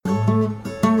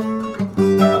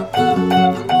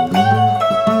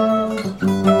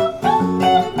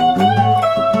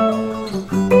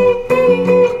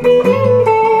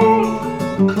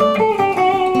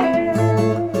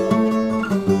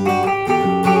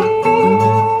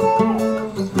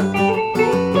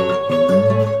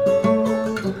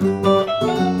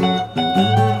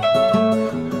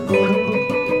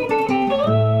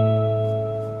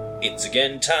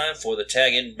time for the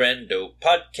Tag and Brendo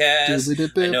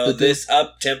podcast. I know this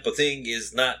up-tempo thing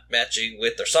is not matching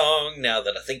with our song now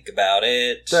that I think about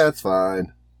it. That's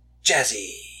fine.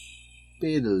 Jazzy.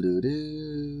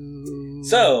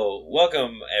 So,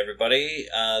 welcome everybody.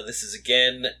 This is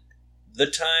again the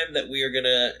time that we are going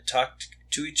to talk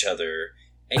to each other,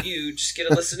 and you just get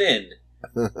to listen in.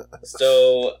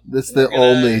 So this is the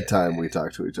only time we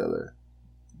talk to each other.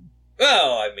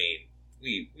 Well, I mean,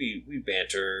 we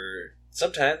banter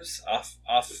sometimes off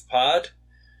pod,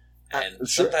 and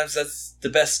sometimes that's the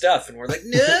best stuff, and we're like,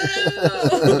 no.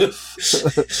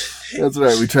 That's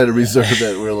right. We try to reserve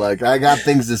it. We're like, I got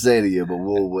things to say to you, but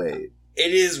we'll wait.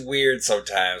 It is weird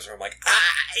sometimes where I'm like,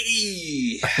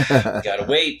 we gotta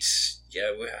wait.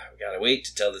 Yeah, we gotta wait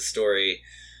to tell the story,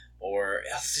 or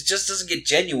else it just doesn't get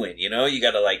genuine. You know, you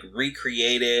gotta like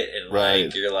recreate it, and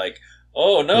like you're like,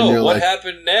 oh no, what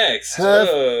happened next?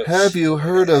 Have you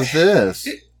heard of this?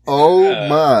 Oh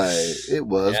my, it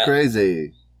was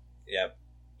crazy. Yeah,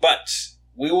 but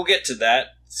we will get to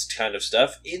that kind of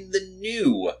stuff in the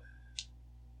new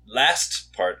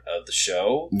last part of the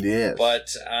show. Yes.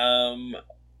 But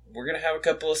we're going to have a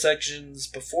couple of sections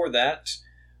before that.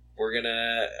 We're going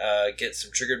to get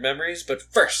some triggered memories. But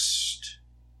first,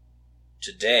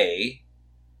 today,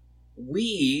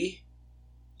 we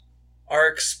are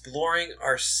exploring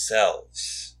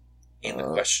ourselves in the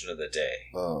question of the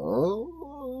day. Oh.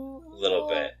 A little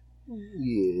bit.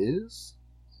 Yes.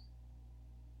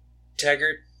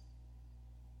 Taggart?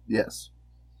 Yes.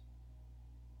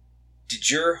 Did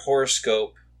your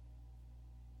horoscope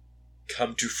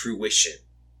come to fruition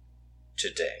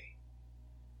today?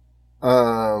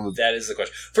 That is the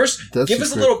question. First, give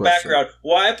us a little background.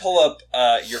 While I pull up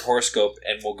your horoscope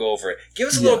and we'll go over it, give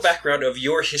us a little background of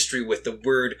your history with the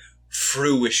word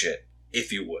fruition,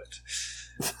 if you would.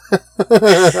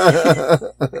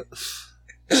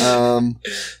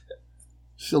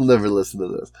 She'll never listen to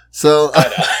this. So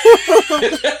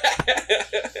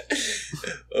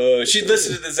she'd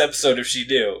listen to this episode if she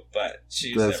knew, but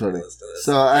she's never listened to this.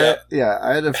 So I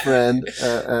had a friend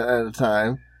at a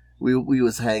time. We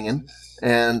was hanging,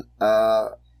 and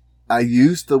I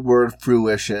used the word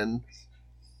fruition,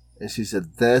 and she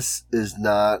said, "This is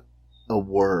not a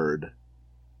word,"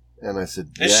 and I said,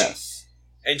 "Yes."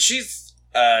 And she's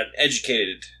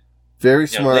educated, very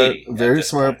smart, lady very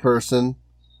smart person.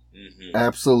 Mm-hmm.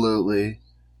 Absolutely,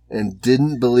 and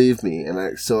didn't believe me, and I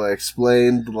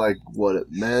explained like what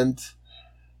it meant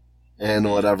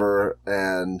and whatever,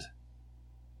 and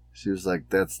she was like,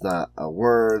 "That's not a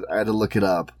word." I had to look it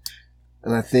up,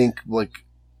 and I think like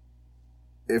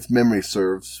if memory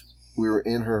serves, we were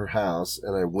in her house,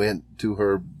 and I went to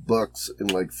her books and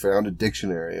like found a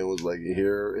dictionary and was like,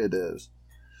 "Here it is,"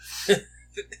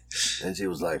 and she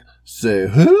was like, "Say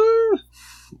who?"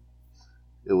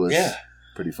 It was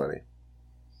pretty funny.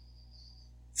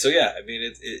 So I mean,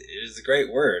 it is a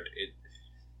great word.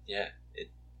 It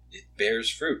bears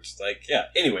fruit. Like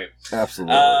Anyway,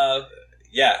 absolutely.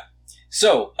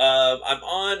 So I'm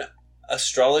on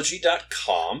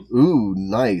astrology.com. Ooh,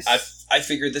 nice. I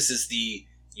figured this is the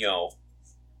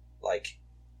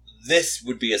this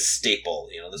would be a staple.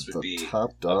 This would be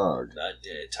top dog.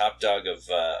 Top dog of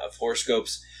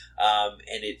horoscopes.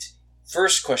 And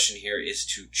first question here is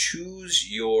to choose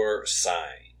your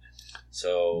sign.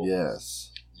 So yes.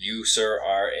 You, sir,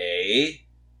 are a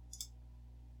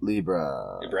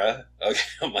Libra. Okay,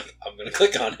 I'm going to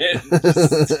click on it.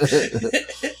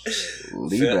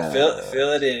 Libra.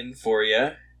 Fill it in for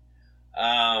you.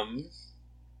 I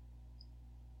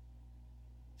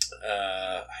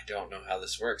don't know how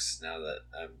this works now that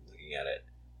I'm looking at it.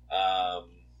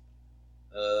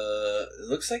 It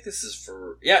looks like this is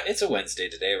for... Yeah, it's a Wednesday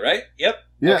today, right? Yep.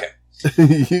 Yeah. Okay.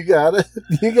 You got it.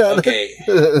 Okay.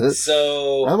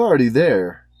 So... I'm already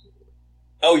there.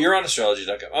 Oh, you're on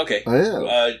astrology.com. Okay. I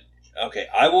am. Okay.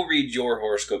 I will read your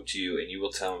horoscope to you, and you will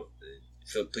tell...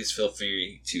 Please feel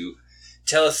free to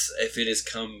tell us if it has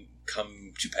come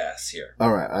to pass here.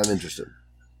 All right. I'm interested.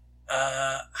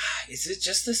 Is it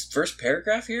just this first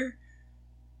paragraph here?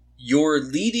 Your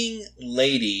leading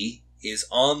lady is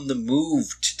on the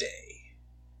move today.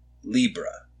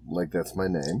 Libra. Like that's my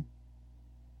name?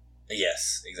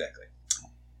 Yes, exactly.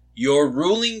 Your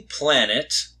ruling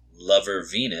planet, lover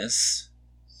Venus,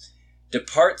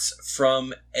 departs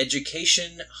from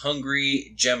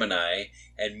education-hungry Gemini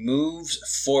and moves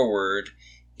forward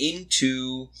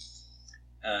into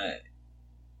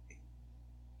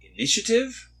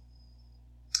initiative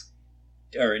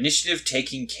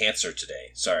taking Cancer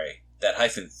today. Sorry, that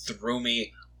hyphen threw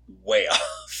me way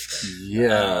off.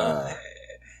 Yeah.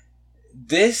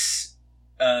 This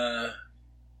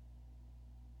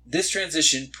this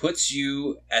transition puts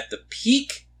you at the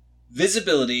peak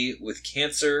visibility with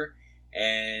Cancer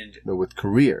and... No, with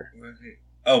career.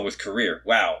 Oh, with career.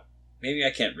 Wow. Maybe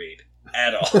I can't read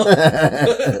at all.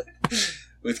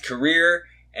 With career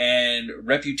and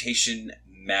reputation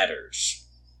matters.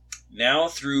 Now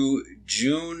through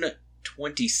June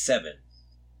 27.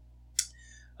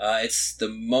 It's the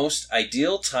most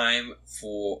ideal time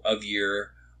of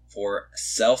year for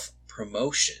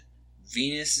self-promotion.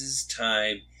 Venus's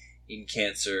time in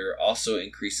Cancer also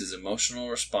increases emotional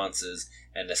responses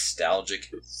and nostalgic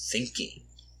thinking.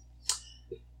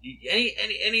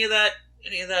 Any of that?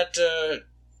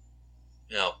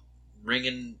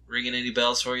 Ringing any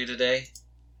bells for you today?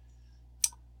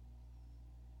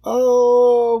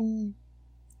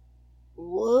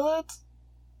 What?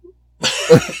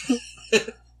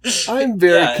 I'm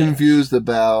very confused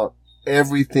about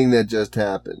everything that just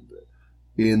happened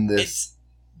in this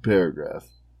paragraph.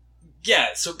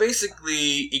 Yeah, so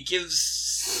basically it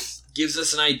gives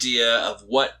us an idea of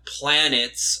what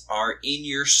planets are in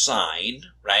your sign,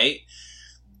 right?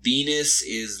 Venus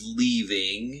is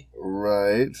leaving.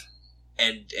 Right.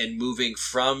 And moving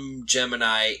from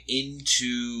Gemini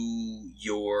into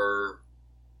your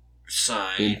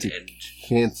sign. Into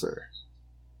Cancer.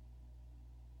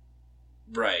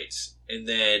 Right. And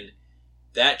then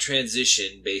that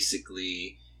transition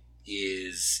basically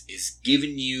is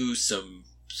giving you some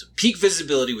peak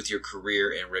visibility with your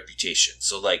career and reputation.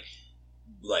 So like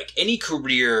any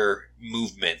career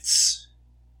movements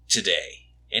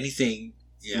today, anything,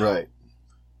 right,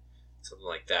 something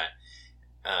like that.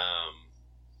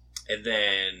 And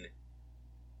then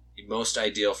most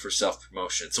ideal for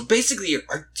self-promotion. So basically,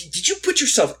 did you put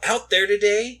yourself out there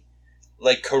today,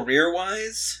 like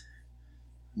career-wise?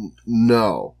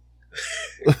 No.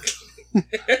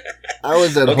 I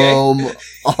was at home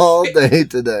all day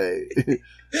today.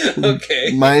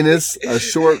 Okay. Minus a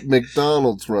short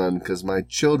McDonald's run because my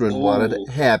children wanted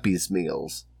Happy's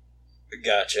Meals.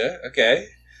 Gotcha. Okay.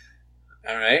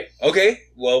 All right. Okay.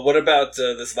 Well, what about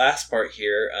this last part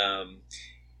here?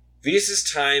 Venus's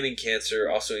time in Cancer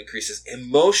also increases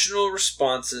emotional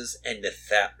responses and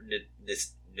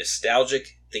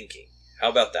nostalgic thinking. How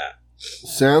about that?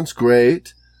 Sounds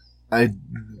great. I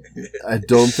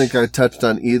don't think I touched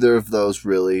on either of those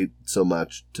really so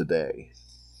much today.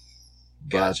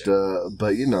 Gotcha.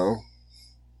 But you know,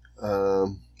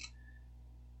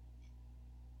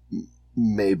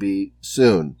 maybe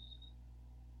soon,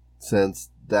 since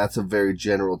that's a very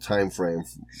general time frame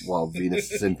while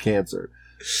Venus is in Cancer.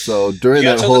 So during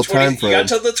that whole time frame, you got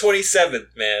till the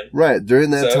 27th, man. Right,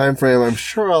 during that time frame, I'm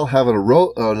sure I'll have an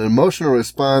emotional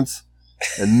response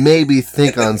and maybe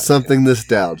think on something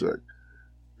nostalgic.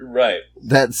 Right.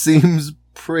 That seems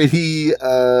pretty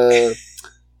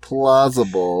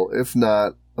plausible, if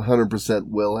not 100%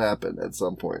 will happen at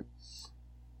some point.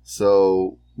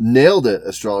 So, nailed it,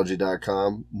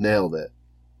 astrology.com. Nailed it.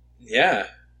 Yeah.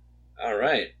 All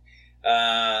right.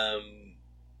 I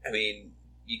mean,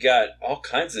 you got all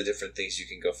kinds of different things you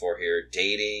can go for here.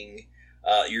 Dating.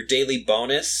 Your daily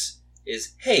bonus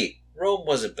is, hey, Rome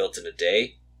wasn't built in a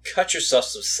day. Cut yourself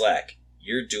some slack.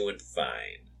 You're doing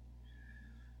fine.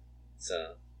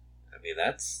 So, I mean,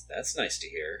 that's nice to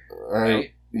hear,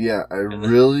 right? I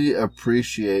really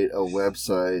appreciate a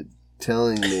website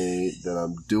telling me that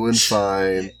I'm doing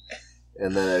fine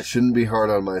and that I shouldn't be hard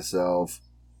on myself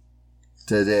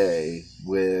today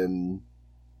when...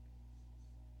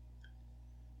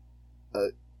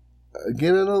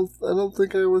 Again, I don't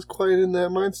think I was quite in that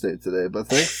mind state today, but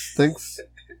thanks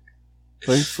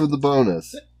for the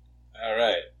bonus. All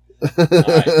right.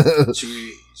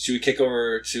 Should we kick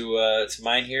over to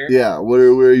mine here? Yeah. Where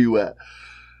are you at?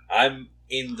 I'm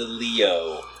in the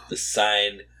Leo, the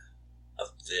sign of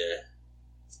the.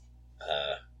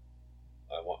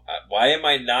 Why am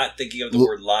I not thinking of the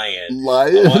word lion?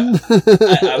 Lion.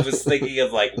 I was thinking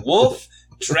of like wolf.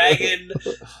 Dragon,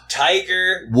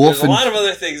 tiger, wolf, there's a lot of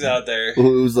other things out there. It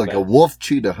was like a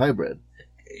wolf-cheetah hybrid.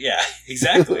 Yeah,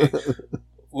 exactly.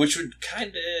 Which would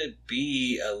kind of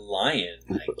be a lion,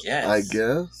 I guess. I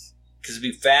guess. Because it'd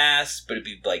be fast, but it'd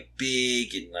be like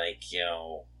big and like, you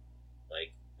know,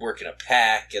 like work in a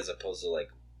pack as opposed to like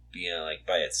being like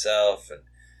by itself. And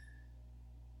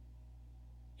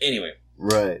anyway.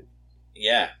 Right.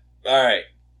 Yeah. All right.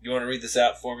 You want to read this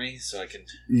out for me so I can...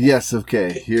 Yes,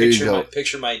 okay. Here you go.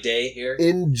 Picture my day here.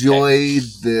 Enjoy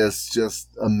this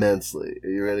just immensely. Are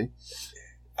you ready?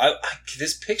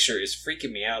 This picture is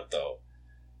freaking me out, though.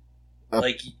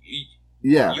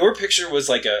 Yeah. Your picture was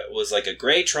like a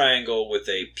gray triangle with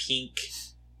a pink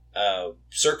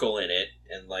circle in it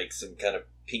and like some kind of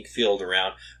pink field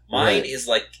around. Mine is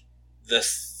like the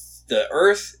the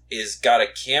Earth is got a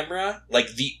camera,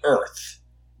 like the Earth,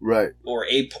 Right. or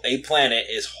a planet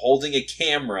is holding a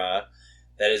camera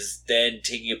that is then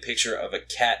taking a picture of a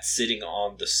cat sitting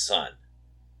on the sun.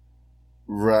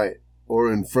 Right.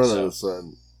 Or in front of the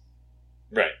sun.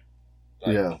 Right.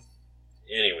 Like, yeah.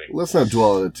 Anyway. Let's not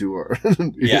dwell on it too hard.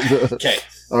 Yeah. Okay.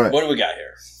 All right. What do we got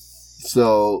here?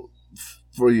 So,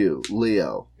 for you,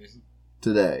 Leo,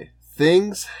 today,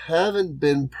 things haven't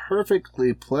been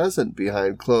perfectly pleasant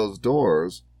behind closed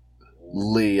doors.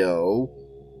 Leo.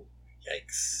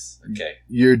 Yikes. Okay.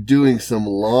 You're doing some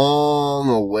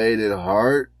long-awaited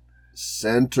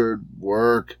heart-centered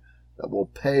work that will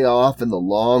pay off in the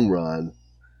long run.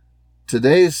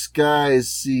 Today's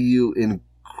skies see you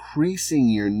increasing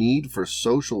your need for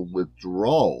social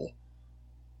withdrawal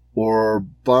or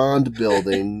bond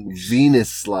building Venus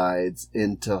slides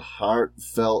into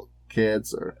heartfelt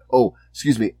cancer. Oh,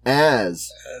 excuse me,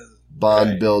 as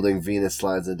bond building Venus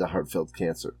slides into heartfelt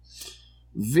cancer.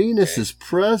 Venus's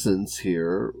presence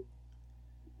here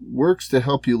works to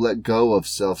help you let go of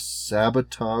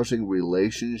self-sabotaging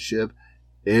relationship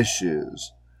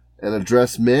issues and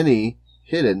address many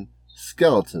hidden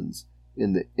skeletons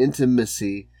in the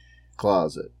intimacy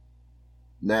closet.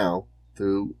 Now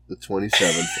through the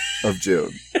 27th of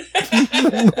June.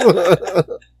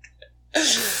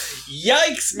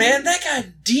 Yikes, man, that got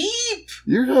deep.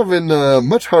 You're having a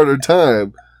much harder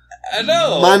time. I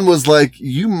know. Mine was like,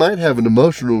 you might have an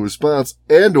emotional response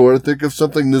and or think of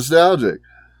something nostalgic.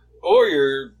 Or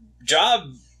your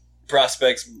job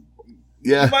prospects.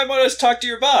 Yeah. You might want to talk to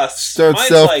your boss. Start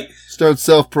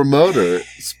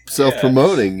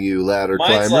self-promoting, you ladder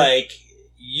climber. Mine's like,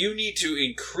 you need to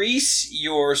increase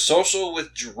your social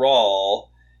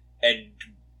withdrawal and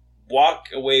walk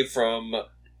away from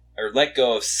or let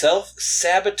go of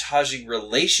self-sabotaging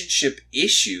relationship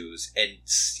issues and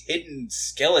hidden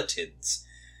skeletons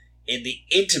in the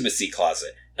intimacy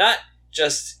closet. Not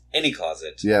just any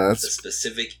closet. Yeah, that's the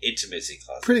specific intimacy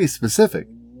closet. Pretty specific.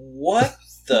 What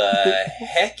the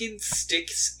heckin'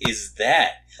 sticks is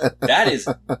that? That has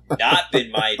not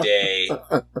been my day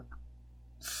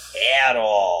at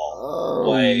all.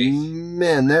 Oh,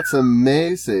 man, that's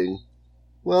amazing.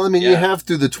 Well, I mean, you have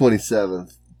through the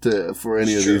 27th for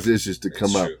any of these issues to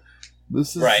come up.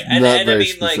 This is right. not very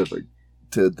specific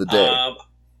to the day.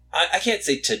 I can't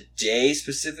say today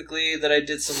specifically that I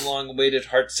did some long-awaited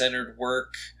heart-centered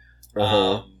work.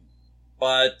 Uh-huh.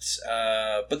 But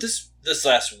this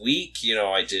last week,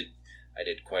 I did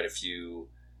quite a few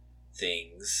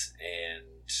things, and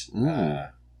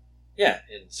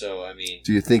and so I mean,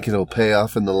 do you think it'll pay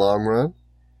off in the long run?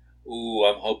 Ooh,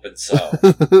 I'm hoping so.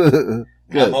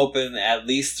 Good. I'm hoping at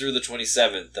least through the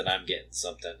 27th that I'm getting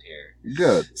something here.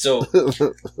 Good. So,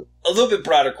 a little bit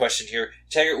broader question here,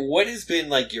 Taggart. What has been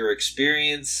like your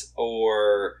experience,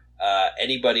 or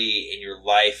anybody in your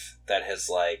life that has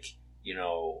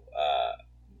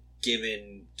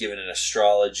given an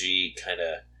astrology kind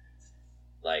of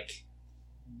like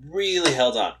really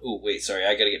held on? Ooh, wait, sorry,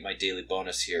 I got to get my daily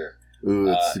bonus here.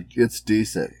 Ooh, it's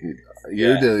decent.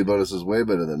 Your daily bonus is way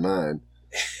better than mine.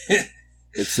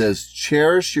 It says,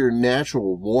 cherish your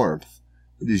natural warmth.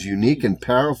 It is unique and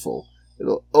powerful.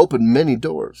 It'll open many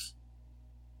doors.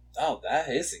 Oh, that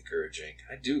is encouraging.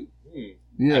 I do.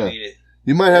 Yeah. I mean,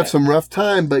 you might have some rough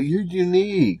time, but you're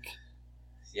unique.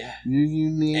 Yeah. You're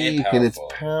unique, and it's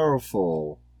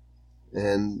powerful.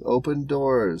 And open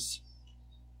doors.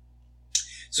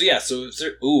 So, yeah. So,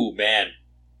 ooh, man.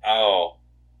 Oh.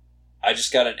 I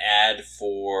just got an ad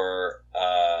for,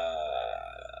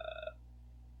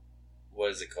 what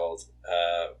is it called?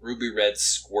 Ruby Red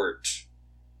Squirt.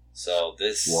 So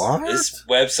this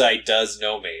website does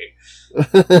know me.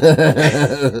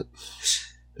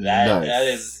 That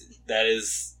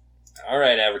is all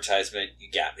right. Advertisement,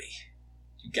 you got me,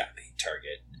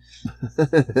 Target.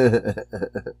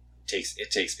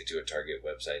 It takes me to a Target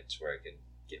website where I can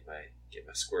get my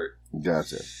squirt.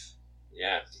 Gotcha.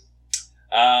 Yeah.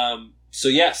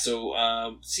 So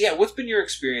what's been your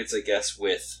experience, I guess,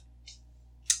 with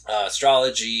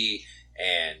astrology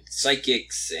and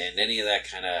psychics and any of that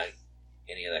kind of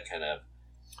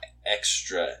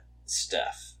extra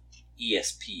stuff,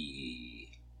 ESP,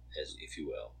 as if you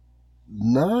will?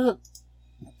 Not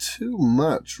too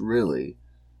much, really.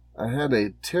 I had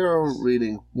a tarot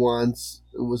reading once.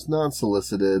 It was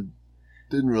non-solicited.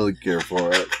 Didn't really care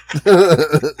for it.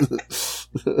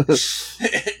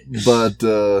 But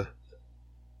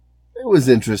it was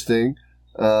interesting.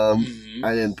 I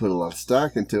didn't put a lot of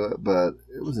stock into it, but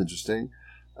it was interesting.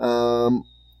 I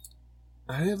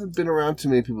haven't been around too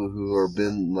many people who have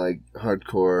been like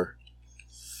hardcore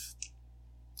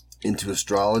into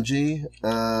astrology.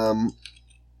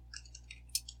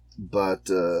 but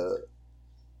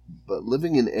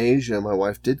living in Asia, my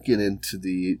wife did get into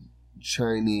the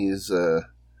Chinese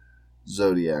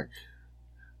zodiac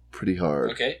pretty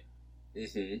hard. Okay.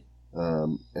 Mm-hmm.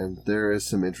 And there is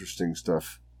some interesting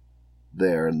stuff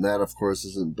there. And that, of course,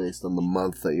 isn't based on the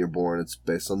month that you're born. It's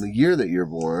based on the year that you're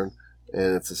born.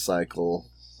 And it's a cycle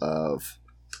of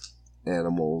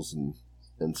animals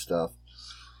and stuff.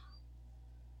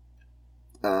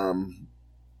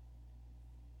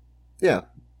 Yeah.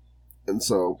 And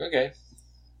so... Okay.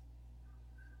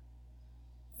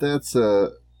 That's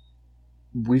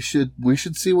we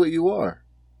should see what you are.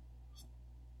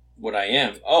 What I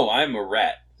am? Oh, I'm a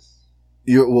rat.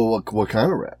 You're what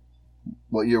kind of rat?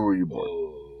 What year were you born?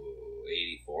 Oh,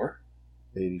 84.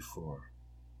 84.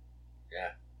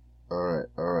 Yeah. All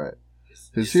right.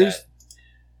 There's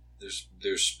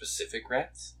specific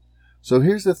rats? So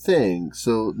here's the thing.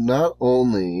 So not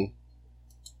only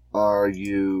are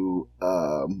you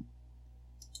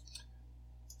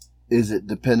is it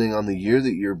depending on the year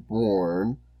that you're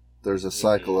born, there's a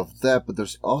cycle of that, but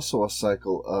there's also a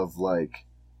cycle of like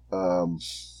what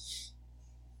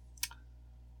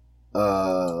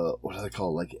do they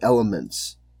call it? Like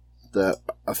elements that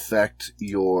affect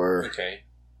your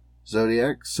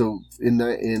zodiac. So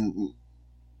in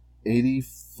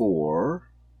 84,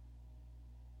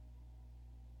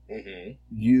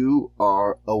 you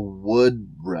are a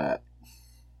wood rat.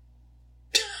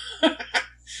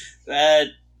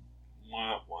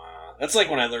 That's like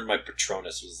when I learned my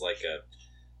Patronus was like a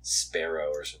sparrow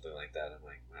or something like that. I'm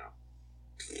like, wow.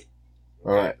 Okay.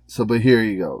 All right. So, but here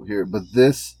you go. But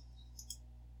this.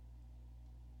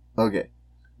 Okay.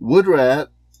 Wood rat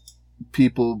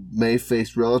people may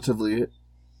face relatively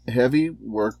heavy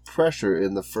work pressure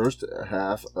in the first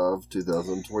half of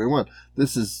 2021.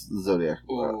 This is the zodiac.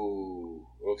 Ooh.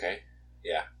 Okay.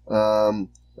 Yeah.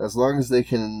 As long as they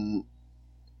can.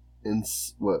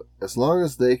 As long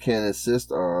as they can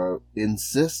insist on,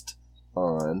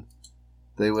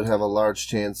 they would have a large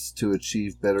chance to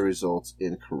achieve better results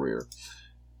in career.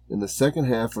 In the second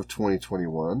half of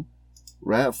 2021,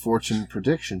 Rat Fortune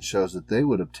prediction shows that they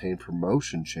would obtain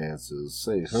promotion chances.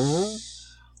 Say, huh?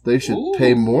 They should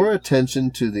pay more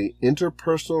attention to the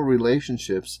interpersonal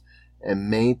relationships and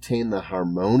maintain the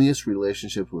harmonious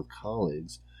relationships with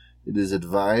colleagues. It is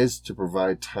advised to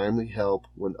provide timely help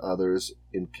when others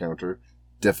encounter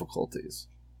difficulties.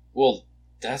 Well,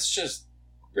 that's just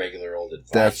regular old advice.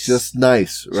 That's just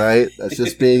nice, right? That's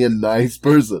just being a nice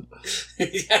person.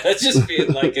 Yeah, that's just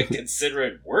being like a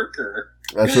considerate worker.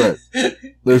 That's right.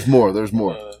 There's more.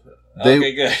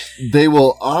 Okay, good. They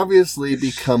will obviously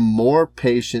become more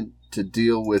patient to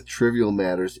deal with trivial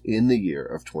matters in the year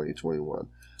of 2021.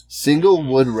 Single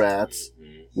wood rats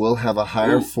will have a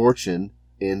higher fortune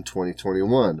in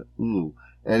 2021.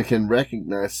 And can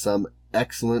recognize some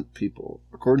excellent people.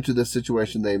 According to this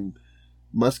situation, they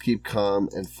must keep calm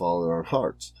and follow their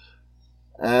hearts.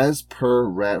 As per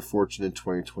Rat Fortune in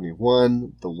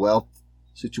 2021, the wealth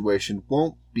situation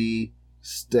won't be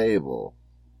stable.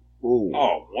 Ooh.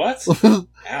 Oh, what?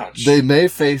 Ouch. They may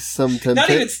face some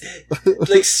temptation. Not even,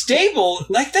 like, stable.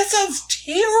 Like, that sounds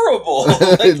terrible.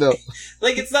 I know.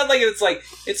 Like, it's not like it's like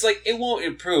it won't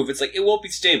improve. It's like it won't be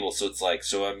stable. So it's like,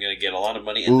 so I'm going to get a lot of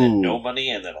money and then no money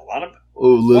and then a lot of...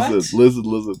 Oh, listen.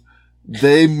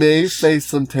 They may face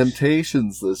some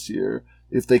temptations this year.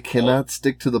 If they cannot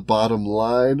stick to the bottom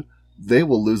line, they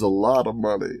will lose a lot of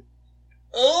money.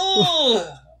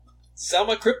 Oh! Sell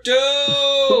my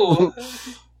crypto!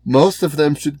 Most of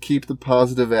them should keep the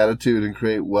positive attitude and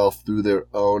create wealth through their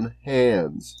own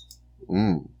hands.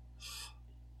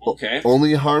 Okay.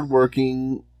 Only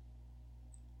hardworking...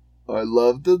 I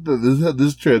love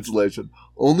this translation.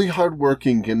 Only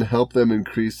hardworking can help them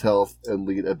increase health and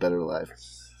lead a better life.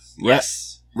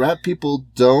 Yes. Rat people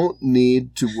don't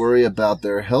need to worry about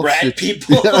their health. Rat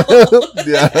people?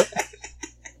 Yeah.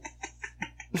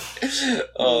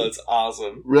 Oh, that's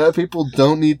awesome. Rat people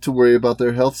don't need to worry about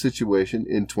their health situation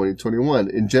in 2021.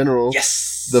 In general,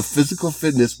 the physical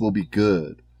fitness will be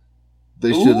good.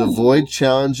 They should avoid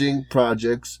challenging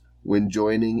projects when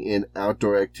joining in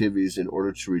outdoor activities in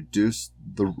order to reduce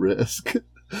the risk.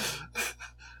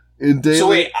 So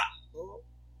wait,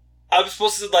 I'm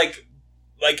supposed to like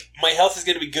my health is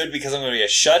going to be good because I'm going to be a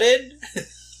shut-in?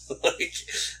 Like,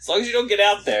 as long as you don't get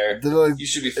out there, you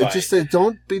should be fine. Just say,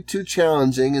 don't be too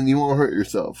challenging and you won't hurt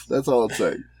yourself. That's all it's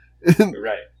saying.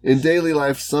 Right. In daily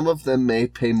life, some of them may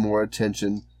pay more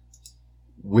attention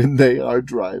when they are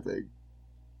driving.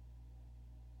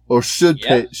 Or should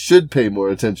pay more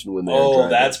attention when they are driving. Oh,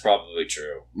 that's probably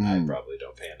true. I probably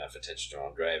don't pay enough attention when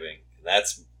I'm driving.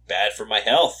 That's bad for my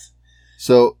health.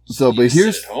 But sit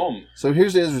at home.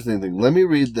 here's the interesting thing. Let me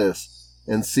read this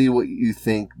and see what you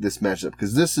think this matches up,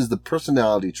 because this is the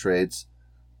personality traits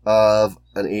of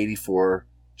an 84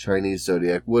 Chinese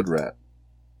zodiac wood rat.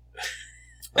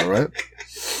 All right.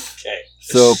 Okay.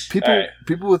 So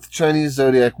people with Chinese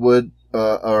zodiac wood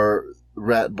or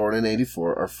rat born in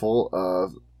 84 are full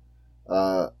of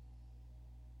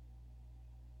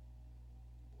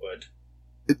wood.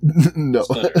 No.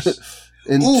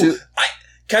 Ooh,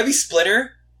 can I be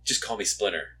Splinter? Just call me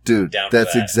Splinter. Dude,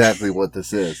 that's exactly what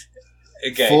this is.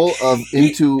 Okay. Full of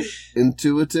intuition?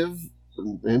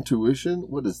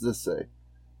 What does this say?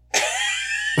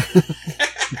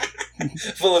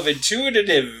 Full of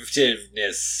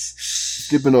intuitiveness.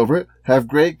 Skipping over it. Have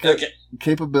great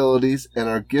capabilities and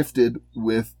are gifted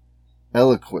with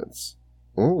eloquence.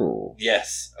 Oh.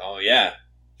 Yes. Oh, yeah.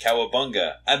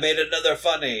 Cowabunga. I made another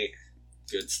funny.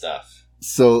 Good stuff.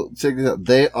 So, check this out.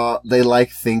 They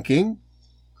like thinking.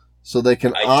 So they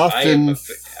can I'm a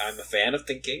fan of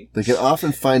thinking. They can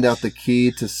often find out the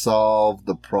key to solve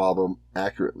the problem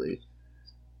accurately.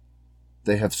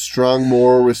 They have strong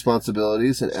moral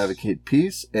responsibilities and advocate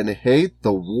peace and hate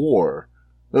the war.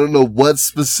 I don't know what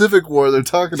specific war they're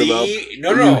talking about.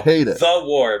 No. You hate it. The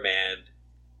war, man.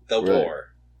 The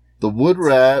war. The wood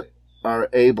rat are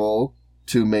able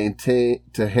to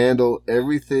handle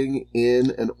everything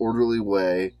in an orderly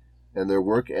way, and their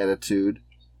work attitude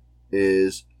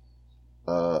is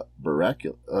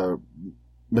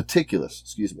meticulous.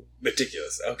 Excuse me.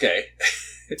 Meticulous. Okay.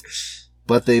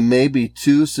 But they may be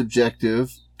too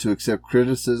subjective to accept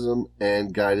criticism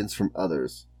and guidance from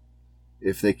others.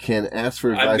 If they can ask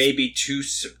for advice... I may be too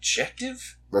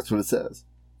subjective? That's what it says.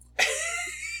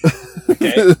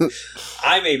 Okay.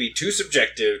 I may be too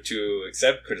subjective to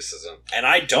accept criticism, and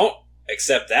I don't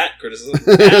accept that criticism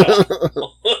at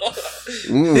all.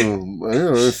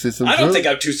 I don't think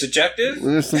I'm too subjective.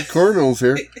 There's some kernels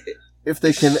here. If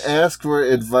they can ask for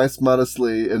advice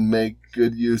modestly and make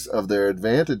good use of their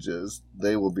advantages,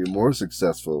 they will be more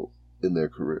successful in their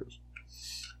careers.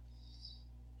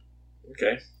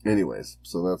 Okay. Anyways,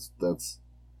 so that's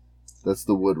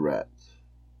the wood rat.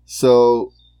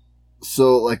 So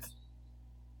like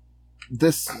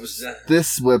this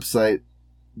website,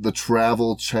 the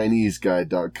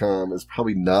travelchineseguide.com, is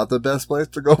probably not the best place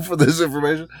to go for this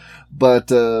information, but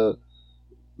the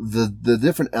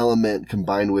different element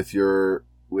combined with your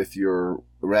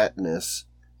ratness,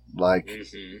 like,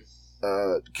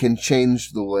 can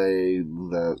change the way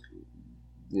that,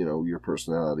 your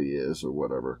personality is or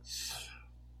whatever.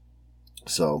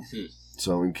 So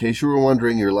in case you were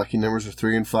wondering, your lucky numbers are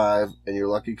 3 and 5, and your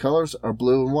lucky colors are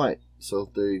blue and white.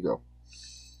 So there you go.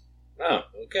 Oh,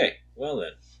 okay. Well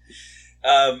then.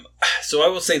 So I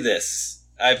will say this.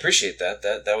 I appreciate that.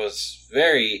 That was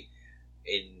very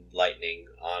enlightening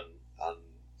on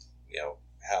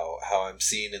how I'm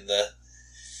seen in the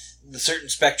certain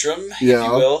spectrum, if you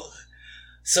will.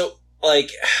 So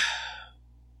like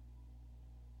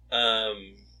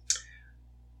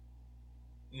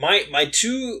my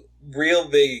two real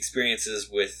big experiences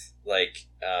with like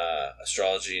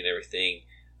astrology and everything,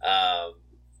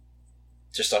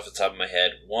 just off the top of my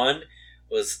head. One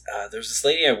was there was this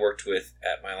lady I worked with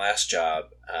at my last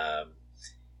job.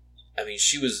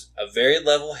 She was a very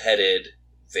level-headed,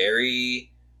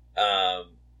 very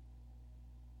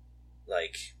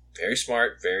very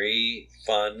smart, very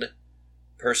fun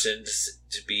person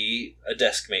to be a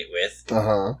desk mate with.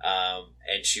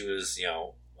 And she was,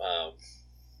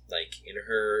 in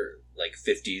her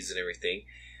 50s and everything.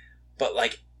 But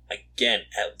again,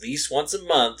 at least once a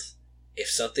month, if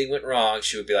something went wrong,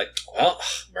 she would be like, "Well,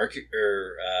 Mercury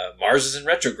or Mars is in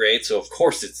retrograde, so of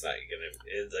course it's not gonna."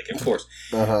 Of course.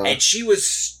 And she was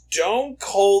stone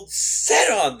cold set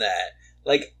on that,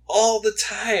 all the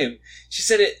time. She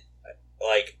said it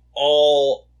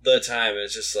all the time.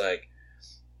 It's just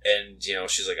and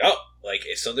she's like, "Oh,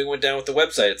 if something went down with the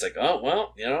website, it's like, oh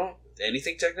well,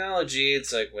 anything technology,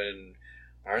 it's like when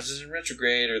Mars is in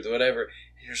retrograde or whatever."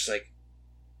 And you're just like,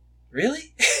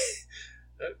 really?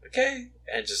 Okay.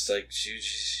 And just she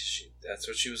that's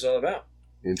what she was all about.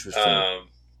 Interesting.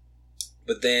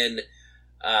 But then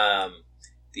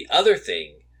the other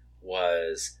thing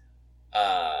was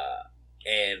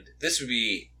and this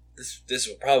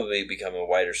will probably become a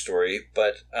wider story,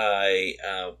 but I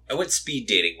went speed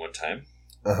dating one time.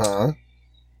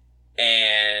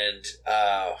 And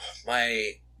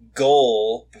my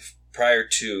goal prior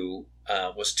to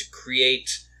was to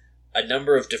create a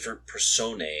number of different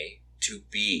personae to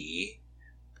be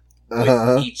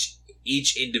with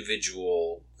each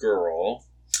individual girl,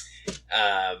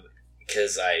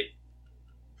 because I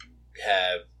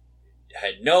have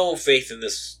had no faith in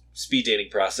this speed dating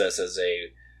process as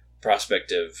a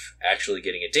prospect of actually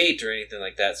getting a date or anything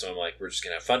like that. So I'm like, we're just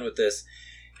going to have fun with this.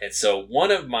 And so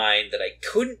one of mine that I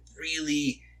couldn't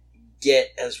really get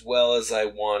as well as I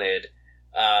wanted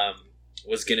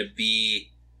was going to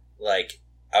be like,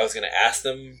 I was going to ask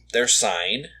them their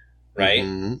sign, right?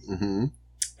 Mm-hmm, mm-hmm.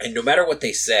 And no matter what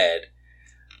they said,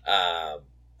 I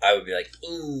would be like,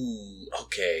 ooh,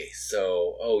 okay,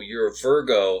 so, oh, you're a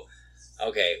Virgo.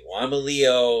 Okay, well, I'm a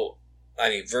Leo. I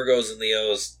mean, Virgos and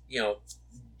Leos,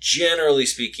 generally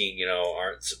speaking,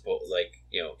 aren't supposed,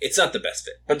 it's not the best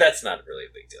fit. But that's not really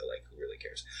a big deal. Like, who really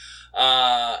cares?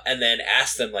 And then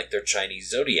ask them, like, their Chinese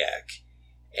zodiac.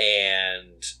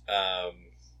 And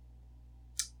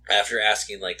after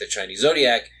asking, like, the Chinese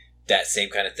zodiac, that same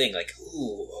kind of thing. Like,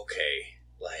 ooh, okay,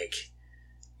 like,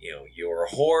 you're a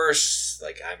horse,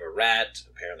 like I'm a rat,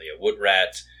 apparently a wood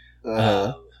rat.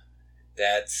 Uh-huh.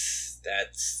 That's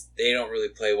they don't really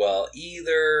play well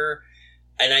either.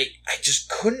 And I just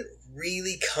couldn't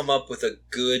really come up with a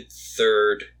good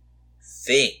third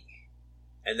thing.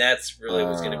 And that's really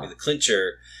was going to be the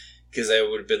clincher, because I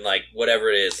would have been like, whatever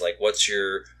it is, like, what's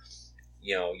your,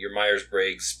 your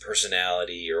Myers-Briggs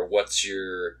personality, or what's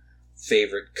your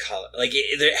favorite color? Like,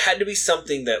 there had to be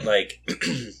something that, like,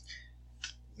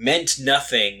 meant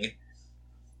nothing,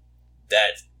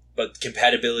 but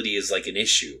compatibility is like an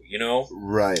issue,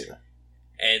 Right.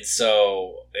 And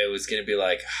so it was going to be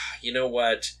like, you know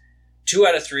what? 2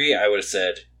 out of 3, I would have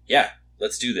said, yeah,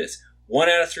 let's do this. 1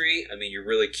 out of 3, I mean, you're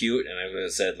really cute, and I would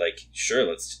have said, like, sure,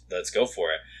 let's go for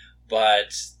it.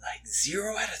 But like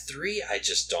 0 out of 3, I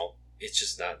just don't. It's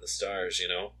just not in the stars,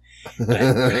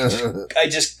 I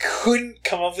just couldn't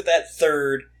come up with that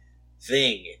third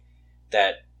thing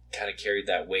that kind of carried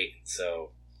that weight.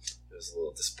 So it was a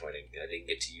little disappointing. I didn't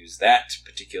get to use that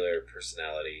particular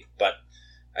personality, but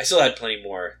I still had plenty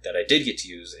more that I did get to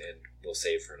use, and we'll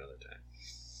save for another time.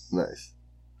 Nice.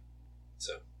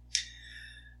 So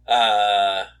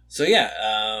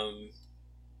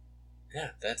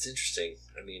yeah, that's interesting.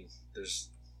 I mean, there's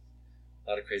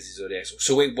a lot of crazy zodiacs.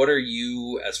 So wait, what are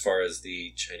you as far as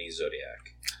the Chinese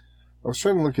zodiac? I was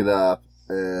trying to look it up,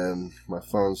 and my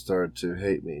phone started to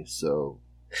hate me, so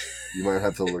you might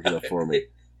have to look it up for me.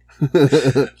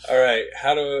 All right,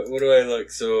 what do I look?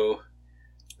 So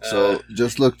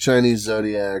just look Chinese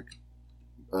zodiac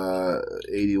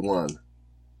 81.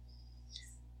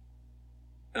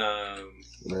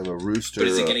 And I'm a rooster. But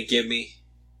is it going to give me?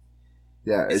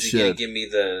 Yeah, it should. Is it going to give me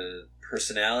the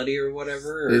personality or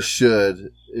whatever? Or? It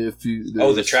should. If you.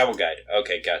 The travel guide.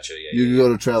 Okay, gotcha. Yeah, you can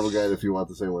go to travel guide if you want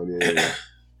the same one. Yeah.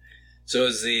 So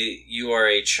you are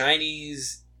a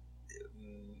Chinese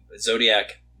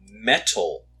zodiac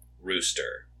metal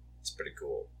rooster. It's pretty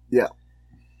cool. Yeah.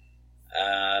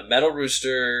 Metal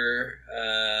rooster.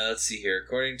 Let's see here.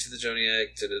 According to the zodiac,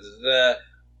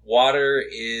 water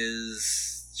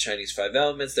is Chinese 5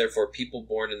 elements. Therefore, people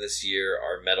born in this year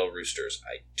are metal roosters.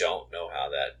 I don't know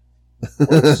how that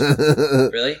works.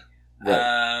 Really?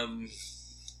 Right.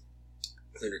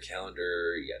 Lunar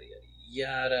calendar. Yada yada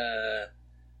yada.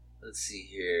 Let's see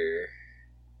here.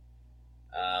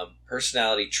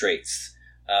 Personality traits.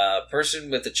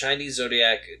 Person with the Chinese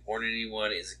zodiac, born in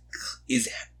 81, is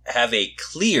have a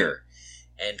clear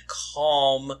and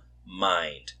calm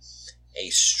mind,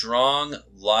 a strong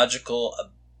logical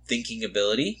thinking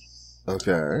ability.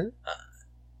 Okay.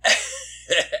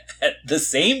 At the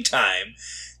same time,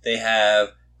 they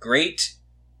have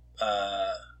a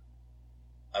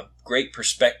great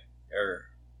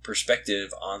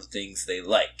perspective on things they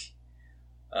like.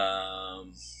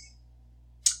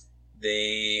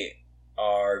 They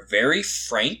are very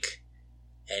frank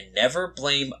and never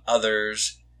blame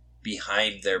others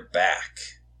behind their back.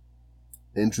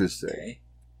 Interesting. Okay.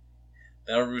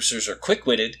 Metal roosters are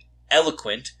quick-witted,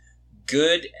 eloquent,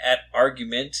 good at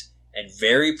argument, and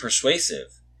very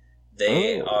persuasive.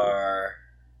 They are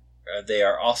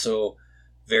also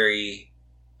very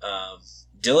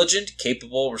diligent,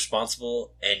 capable,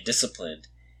 responsible, and disciplined.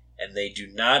 And they do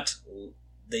not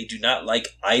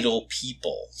like idle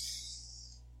people.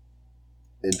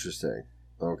 Interesting.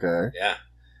 Okay. Yeah.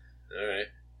 All right.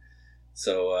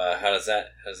 So how does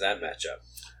that match up?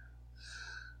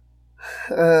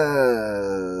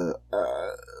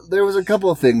 There was a couple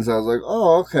of things I was like,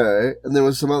 oh, okay, and there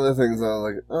was some other things I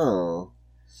was like, oh,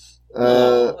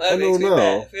 that I makes don't me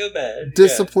know. feel bad.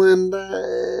 Disciplined. I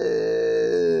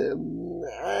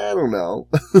don't know.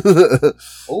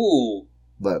 Ooh,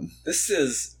 but this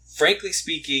is, frankly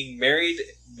speaking, married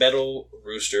metal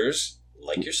roosters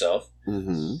like yourself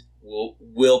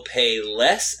will pay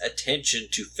less attention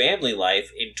to family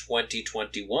life in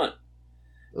 2021.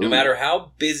 No matter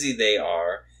how busy they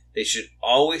are, They should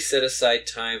always set aside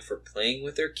time for playing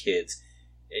with their kids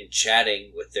and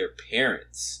chatting with their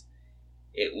parents.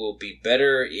 It will be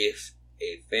better if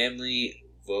a family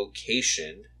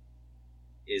vocation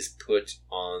is put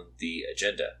on the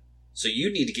agenda. So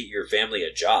you need to get your family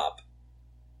a job.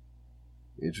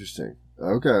 Interesting.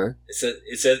 Okay.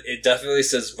 It definitely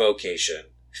says vocation.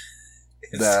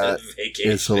 That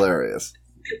is hilarious.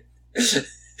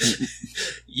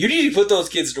 You need to put those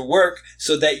kids to work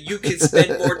so that you can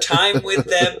spend more time with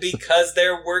them because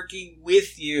they're working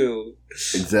with you.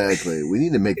 Exactly. We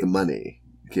need to make the money,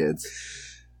 kids.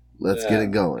 Let's get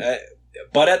it going.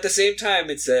 But at the same time,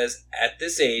 it says, at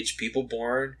this age, people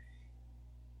born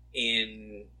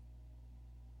in...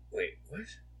 Wait, what?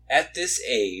 At this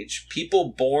age, people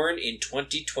born in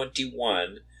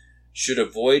 2021 should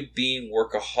avoid being a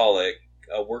workaholic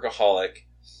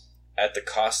at the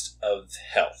cost of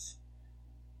health.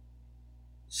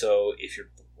 So if you're...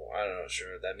 I don't know,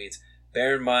 sure what that means.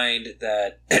 Bear in mind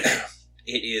that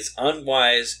it is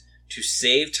unwise to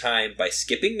save time by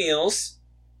skipping meals,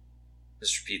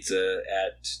 Mr. Pizza,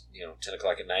 at 10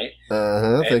 o'clock at night.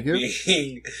 Thank you.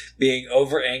 Being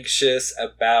over anxious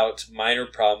about minor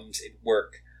problems at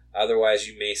work. Otherwise,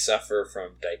 you may suffer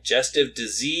from digestive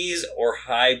disease or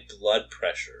high blood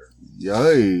pressure.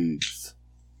 Yikes!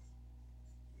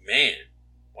 Man,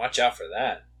 watch out for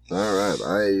that. All right,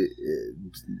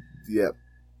 yep,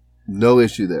 no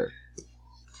issue there.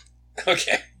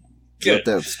 Okay, good. Let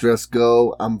that stress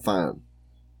go. I'm fine.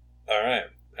 All right.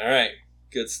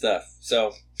 Good stuff.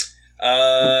 So,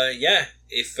 yeah,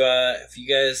 if you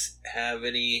guys have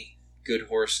any good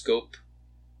horoscopes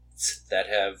that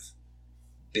have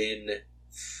been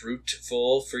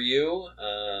fruitful for you,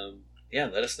 yeah,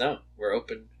 let us know. We're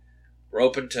open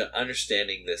to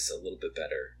understanding this a little bit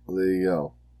better. There you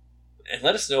go. And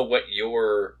let us know what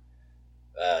your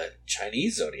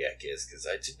Chinese zodiac is, because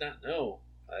I did not know.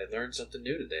 I learned something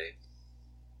new today.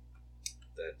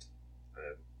 That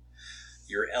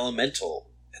you're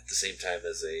elemental at the same time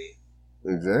as a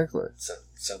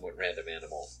somewhat random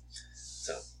animal.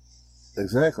 So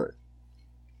exactly.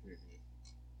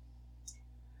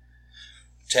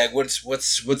 Tag, what's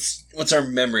our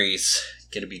memories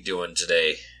gonna be doing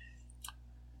today?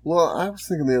 Well, I was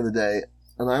thinking the other day,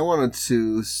 and I wanted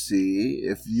to see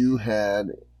if you had.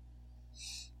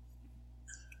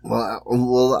 Okay.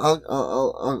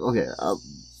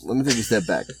 Let me take a step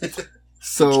back.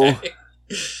 So, okay.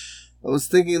 I was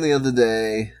thinking the other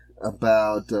day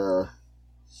about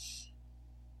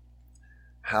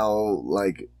how,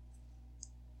 like,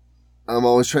 I'm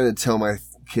always trying to tell my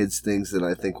kids things that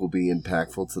I think will be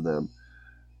impactful to them,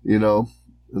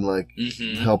 and like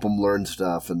help them learn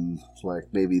stuff, and like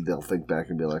maybe they'll think back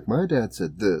and be like, my dad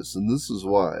said this, and this is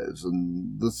wise,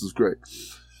 and this is great.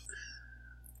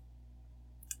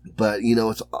 But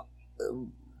it's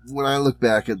when I look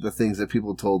back at the things that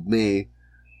people told me,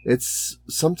 it's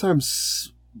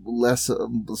sometimes less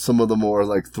some of the more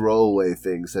like throwaway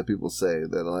things that people say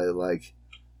that I like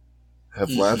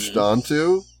have latched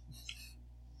onto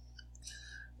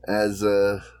as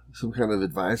some kind of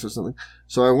advice or something.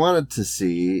 So I wanted to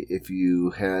see if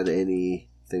you had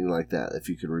anything like that, if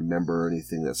you could remember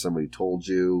anything that somebody told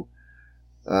you,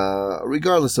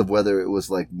 regardless of whether it was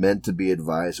like meant to be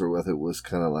advice or whether it was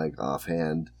kind of like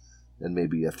offhand and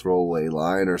maybe a throwaway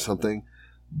line or something,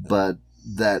 but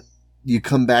that you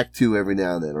come back to every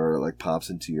now and then, or it like pops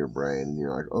into your brain and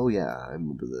you're like, oh yeah, I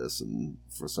remember this, and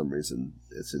for some reason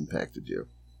it's impacted you.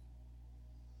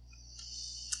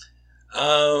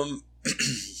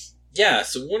 Yeah,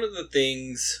 so one of the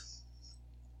things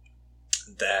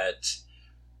that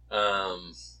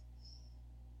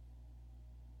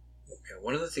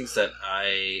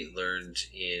I learned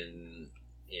in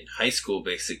high school,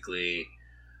 basically,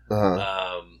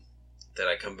 that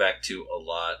I come back to a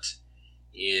lot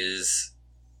is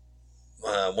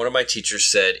one of my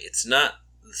teachers said, it's not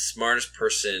the smartest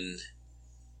person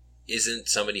isn't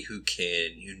somebody who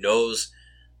knows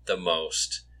the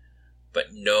most,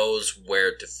 but knows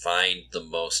where to find the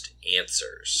most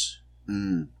answers.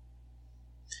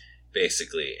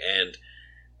 Basically. And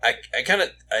I kind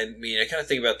of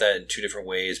think about that in two different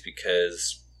ways,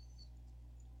 because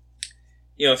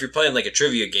if you're playing like a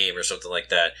trivia game or something like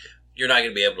that, you're not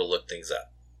going to be able to look things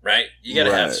up, right? You got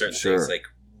to have certain things like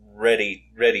ready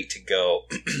to go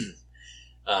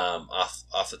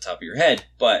off the top of your head.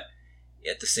 But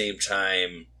at the same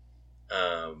time,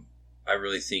 I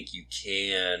really think you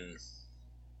can,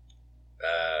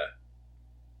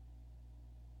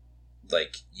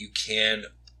 you can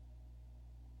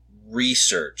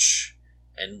research,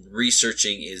 and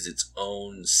researching is its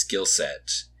own skill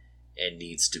set and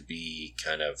needs to be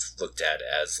kind of looked at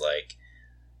as like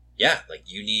yeah, like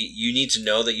you need to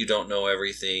know that you don't know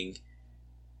everything,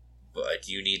 but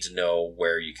you need to know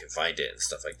where you can find it and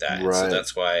stuff like that. And so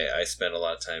that's why I spend a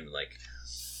lot of time in like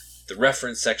the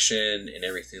reference section and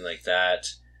everything like that.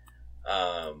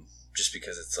 Just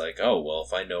because it's like, oh, well,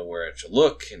 if I know where to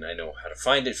look and I know how to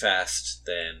find it fast,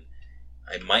 then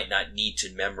I might not need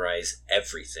to memorize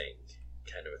everything,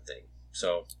 kind of a thing.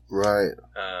 So, I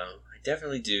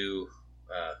definitely do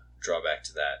draw back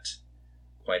to that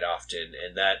quite often,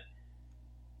 and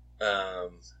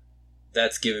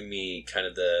that's given me kind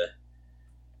of the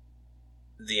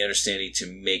understanding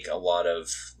to make a lot of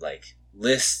like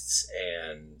lists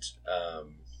and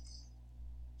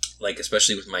like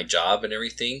especially with my job and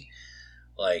everything,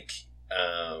 like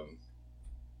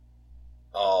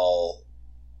I'll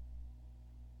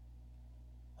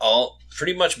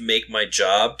pretty much make my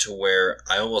job to where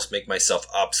I almost make myself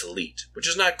obsolete, which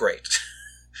is not great.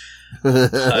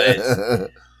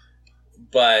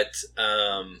 but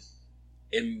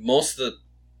in most of the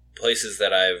places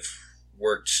that I've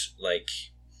worked, like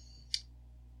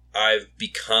I've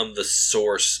become the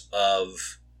source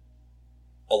of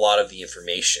a lot of the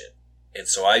information. And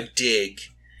so I dig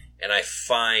and I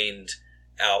find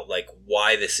out like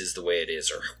why this is the way it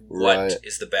is, or what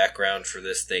is the background for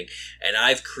this thing. And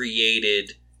I've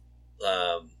created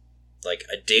like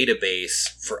a database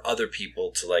for other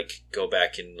people to like go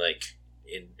back and like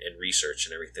and research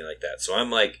and everything like that. So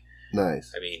I'm like,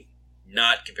 nice. I mean,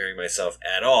 not comparing myself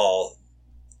at all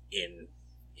in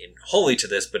wholly to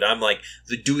this, but I'm like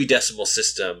the Dewey Decimal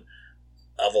System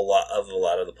of a lot of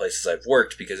the places I've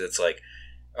worked, because it's like,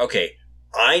 okay,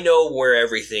 I know where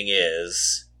everything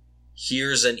is.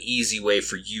 Here's an easy way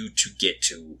for you to get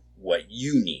to what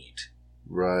you need,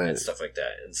 right, and stuff like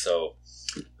that. And so,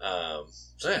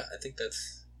 so yeah, I think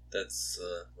that's a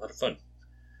lot of fun.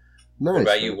 Nice. What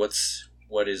about you? What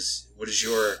is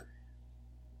your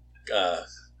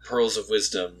pearls of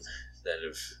wisdom that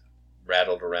have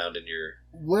rattled around in your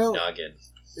noggin?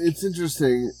 It's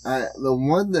interesting. The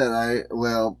one that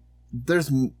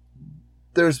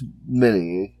there's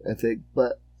many, I think,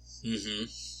 but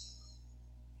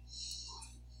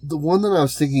the one that I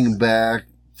was thinking back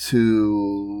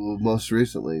to most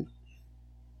recently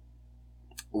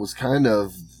was kind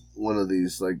of one of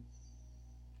these, like,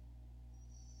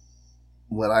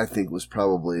 what I think was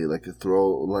probably like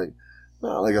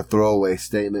not like a throwaway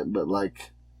statement, but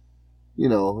like, you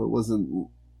know,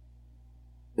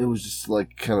 it was just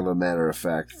like kind of a matter of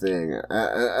fact thing.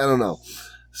 I don't know.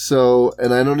 So,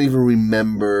 and I don't even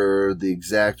remember the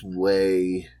exact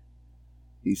way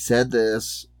he said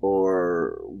this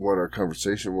or what our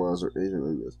conversation was or anything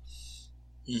like this.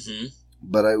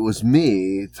 But it was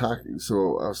me talking.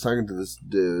 So I was talking to this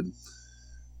dude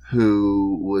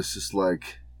who was just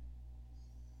like,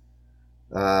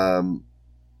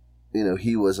 you know,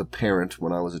 he was a parent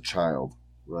when I was a child,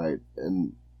 right?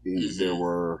 And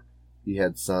he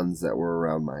had sons that were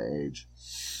around my age.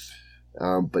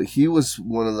 But he was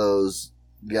one of those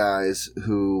guys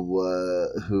who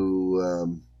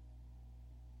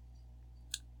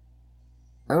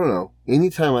I don't know.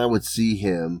 Anytime I would see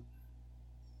him,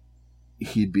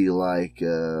 he'd be like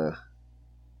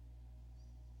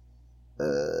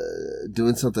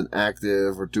doing something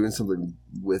active or doing something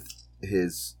with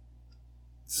his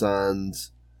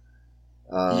sons,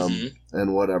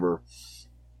 and whatever.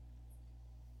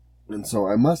 And so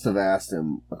I must have asked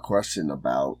him a question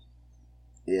about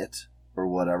it or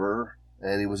whatever,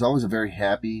 and he was always a very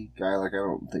happy guy. Like, I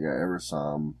don't think I ever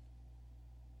saw him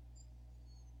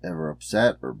ever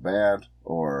upset or bad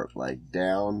or like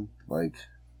down, like,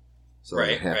 so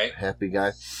happy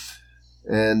guy.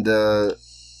 And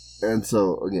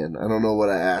so again, I don't know what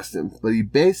I asked him, but he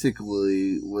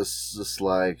basically was just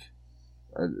like,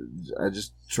 I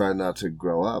just try not to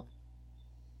grow up.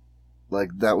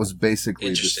 Like, that was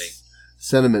basically the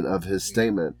sentiment of his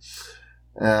statement.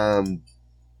 And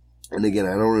again,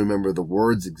 I don't remember the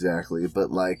words exactly,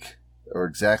 but like, or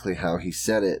exactly how he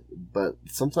said it, but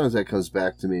sometimes that comes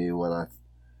back to me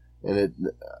and it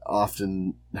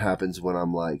often happens when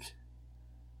I'm like,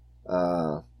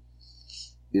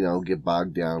 you know, get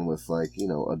bogged down with like, you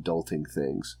know, adulting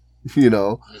things, you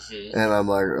know, and I'm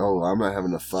like, oh, I'm not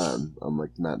having enough fun. I'm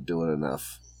like not doing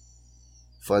enough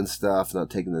fun stuff, not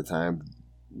taking the time,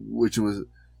 which was,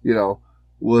 you know,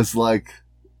 was like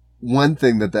one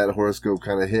thing that horoscope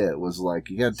kind of hit was like,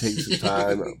 you got to take some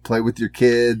time, play with your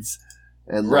kids,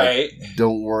 and like,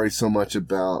 don't worry so much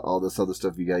about all this other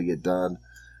stuff you got to get done.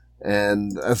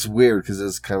 And that's weird because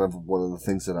it's kind of one of the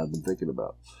things that I've been thinking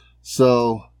about.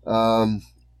 So,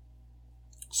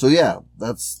 so yeah,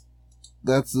 that's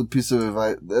the piece of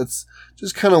advice. That's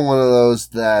just kind of one of those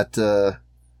that,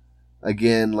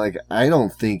 again, like, I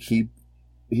don't think he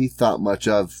thought much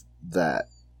of that.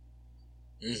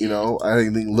 Mm-hmm. You know, I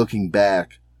think looking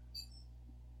back,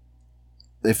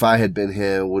 if I had been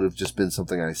him, it would have just been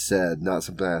something I said, not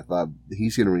something I thought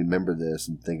he's going to remember this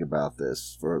and think about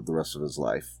this for the rest of his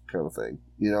life, kind of thing.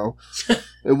 You know,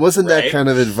 it wasn't Right. that kind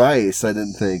of advice, I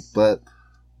didn't think, but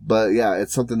yeah,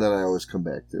 it's something that I always come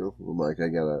back to. I'm like, I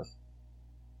gotta,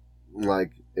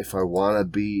 like, if I want to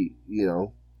be, you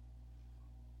know,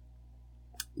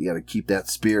 you got to keep that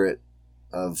spirit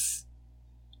of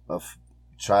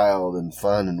child and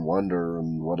fun and wonder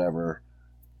and whatever.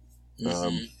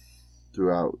 Mm-hmm.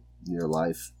 Throughout your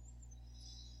life,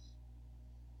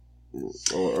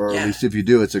 or Yeah. at least if you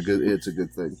do, it's a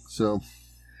good thing. So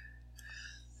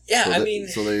Yeah, so I mean,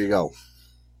 so there you go.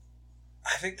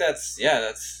 I think that's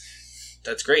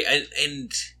great,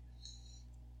 and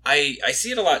I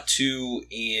see it a lot too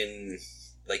in,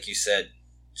 like you said,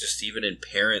 just even in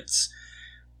parents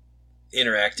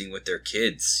interacting with their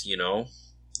kids. You know,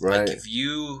 Right. like if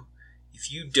you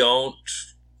don't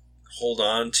hold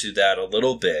on to that a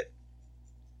little bit,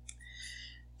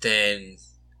 then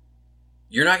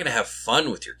you're not going to have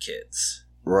fun with your kids.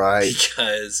 Right.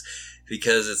 Because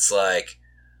it's like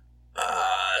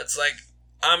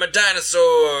I'm a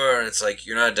dinosaur, and it's like,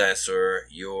 you're not a dinosaur,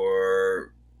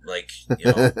 you're like, you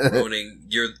know, ruining,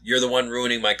 you're the one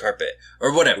ruining my carpet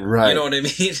or whatever. Right. You know what I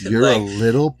mean? You're like, a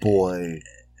little boy.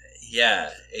 yeah,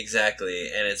 exactly.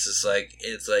 And it's just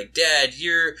like, Dad,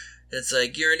 you're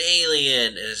an alien,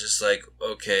 and it's just like,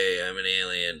 okay, I'm an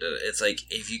alien. It's like,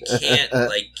 if you can't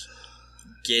like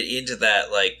get into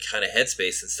that like kind of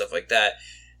headspace and stuff like that,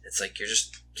 it's like, you're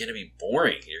just gonna be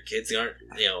boring. Your kids aren't,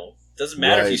 you know, doesn't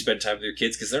matter if you spend time with your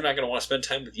kids, because they're not gonna want to spend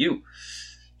time with you,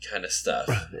 kind of stuff.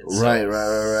 Right.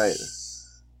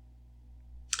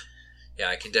 Yeah,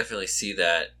 I can definitely see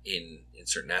that in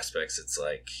certain aspects. It's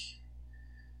like,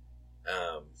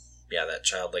 yeah, that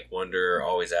childlike wonder,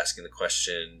 always asking the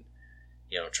question,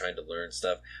 you know, trying to learn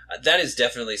stuff. That is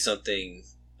definitely something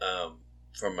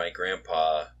from my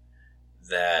grandpa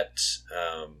that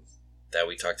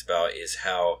we talked about, is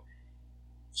how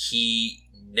he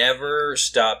never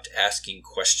stopped asking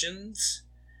questions,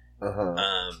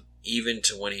 even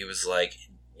to when he was like,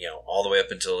 you know, all the way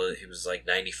up until he was like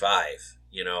 95,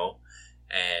 you know,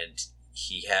 and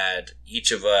he had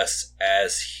each of us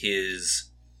as his,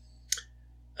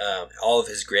 all of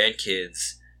his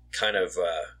grandkids kind of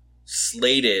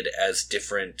slated as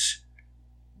different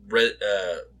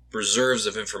reserves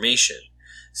of information.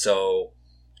 So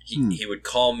he would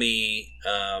call me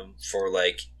for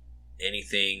like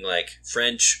anything like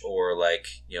French or like,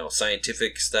 you know,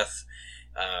 scientific stuff.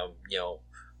 You know,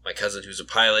 my cousin who's a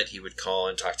pilot, he would call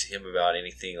and talk to him about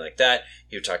anything like that.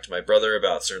 He would talk to my brother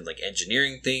about certain like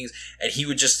engineering things, and he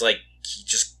would just like,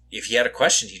 if he had a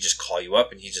question, he'd just call you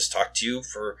up and he'd just talk to you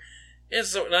for,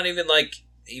 it's not even like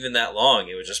even that long.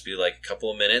 It would just be like a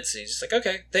couple of minutes, and he's just like,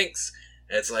 okay, thanks.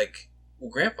 And it's like, well,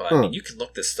 Grandpa, I mean, you can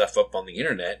look this stuff up on the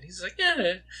internet. And he's like,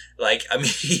 yeah. Like, I mean,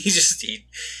 he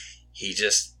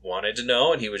just wanted to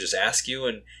know, and he would just ask you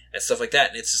and stuff like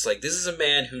that. And it's just like, this is a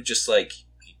man who just like,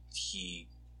 he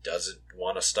doesn't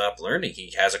want to stop learning.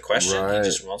 He has a question. Right. He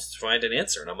just wants to find an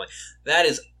answer. And I'm like, that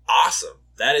is awesome.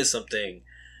 That is something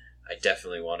I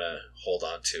definitely want to hold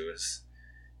on to, is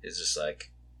just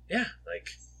like, yeah, like,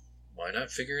 why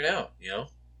not figure it out? You know,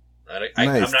 I'm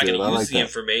not going to use the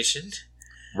information.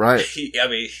 Right. I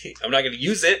mean, I'm not going to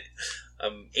use it.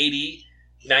 I'm 80,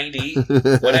 90,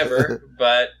 whatever,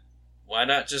 but why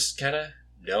not just kind of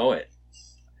know it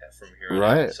from here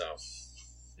on out? So,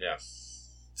 yeah,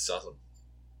 it's awesome.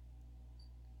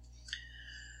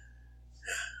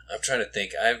 I'm trying to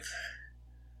think.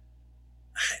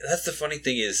 That's the funny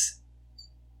thing is,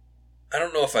 I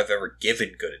don't know if I've ever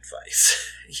given good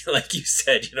advice. Like you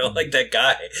said, you know, like that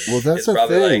guy. Well, that's the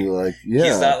thing. Like, yeah.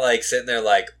 He's not like sitting there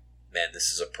like, man,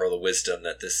 this is a pearl of wisdom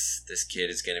that this kid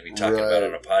is going to be talking about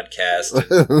on a podcast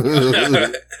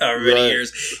in however many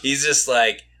years. He's just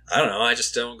like, I don't know, I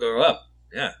just don't grow up.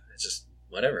 Yeah, it's just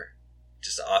whatever.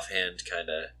 Just offhand kind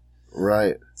of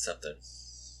something.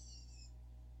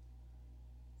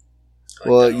 Like,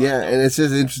 well, yeah, and it's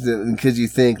just interesting because you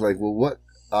think like, well, what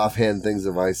offhand things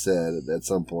have I said at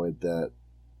some point that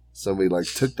somebody like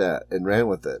took that and ran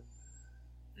with it?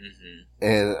 Mm-hmm.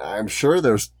 And I'm sure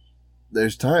there's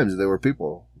times there were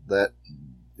people that,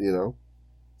 you know,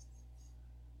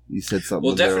 you said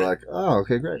something and they're like, oh,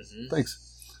 okay, great. Mm-hmm. Thanks.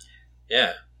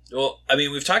 Yeah. Well, I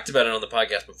mean, we've talked about it on the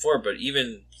podcast before, but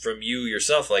even from you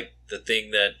yourself, like the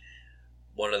thing that,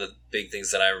 one of the big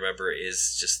things that I remember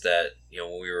is just that, you know,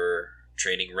 when we were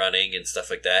training running and stuff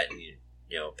like that, and you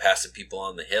passing people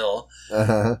on the hill.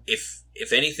 Uh-huh.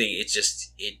 If anything,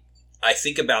 I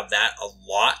think about that a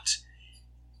lot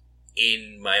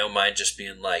in my own mind, just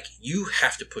being like, you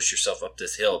have to push yourself up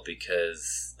this hill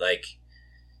because, like,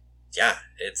 yeah,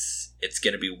 it's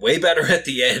going to be way better at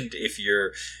the end if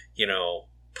you're,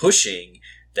 pushing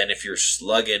than if you're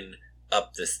slugging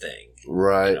up this thing.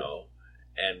 Right.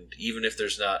 And even if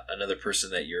there's not another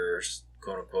person that you're,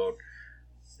 quote unquote,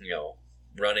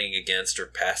 running against or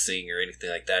passing or anything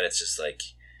like that, it's just like,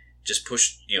 just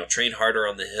push, train harder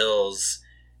on the hills,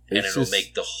 and it'll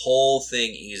make the whole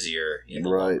thing easier in the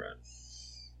long run.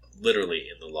 Literally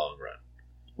in the long run.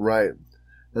 Right.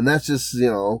 And that's just,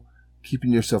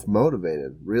 keeping yourself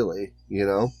motivated, really,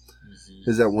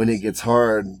 Is that when it gets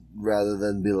hard, rather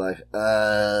than be like,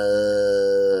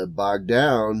 bogged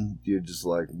down, you're just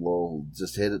like, well,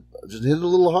 just hit it a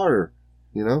little harder,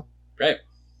 Right.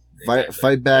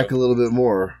 Fight back a little bit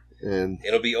more. And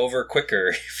it'll be over quicker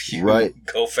if you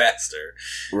go faster.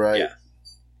 Right. Yeah.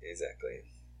 Exactly.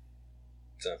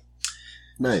 So.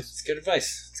 Nice. It's good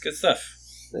advice. It's good stuff.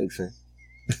 Thanks, man.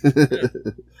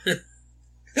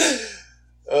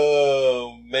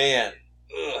 Oh, man.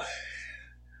 Ugh.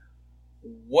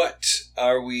 What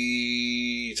are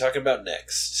we talking about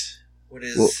next? What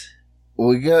is... Well,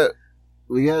 we got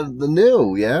the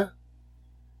new, yeah?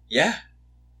 Yeah.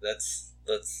 Let's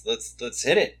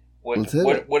hit it.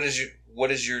 What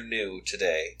is your new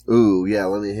today? Ooh, yeah,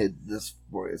 let me hit this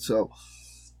for you. So,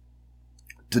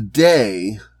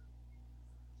 today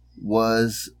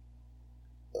was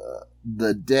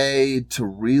the day to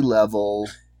re-level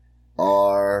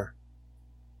our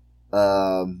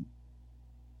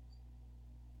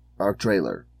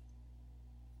trailer,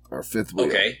 our fifth wheel.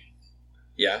 Okay.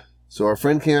 Yeah. So our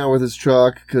friend came out with his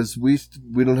truck because we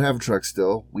don't have a truck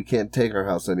still. We can't take our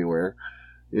house anywhere.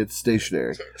 It's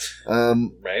stationary.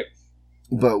 Right.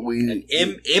 But we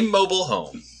an immobile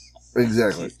home.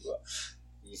 Exactly.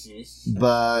 Mm-hmm.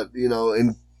 But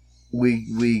and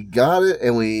we got it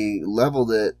and we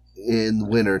leveled it in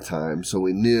winter time, so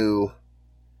we knew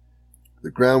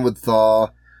the ground would thaw,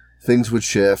 things would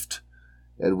shift,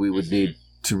 and we would need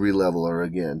to re-level her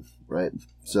again, right?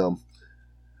 So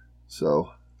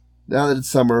now that it's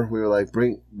summer, we were like,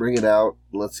 bring it out,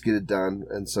 let's get it done.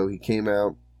 And so he came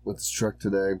out with his truck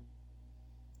today,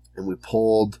 and we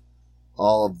pulled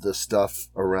all of the stuff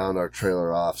around our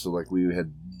trailer off. So like we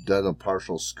had done a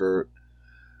partial skirt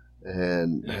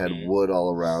and had wood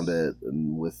all around it,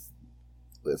 and with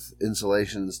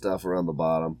insulation and stuff around the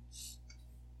bottom,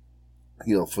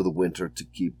 for the winter to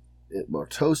keep it more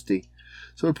toasty.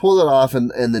 So we pulled it off,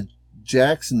 and the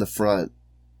jacks in the front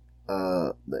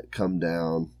that come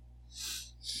down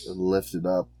and lift it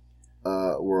up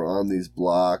were on these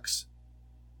blocks,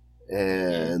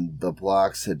 and the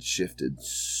blocks had shifted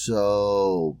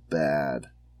so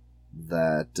bad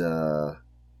that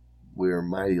we were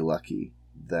mighty lucky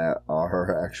that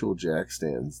our actual jack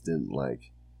stands didn't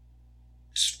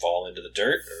just fall into the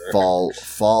dirt, or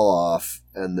fall off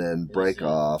and then break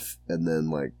off and then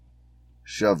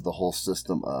shove the whole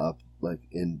system up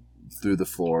in through the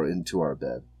floor into our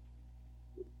bed.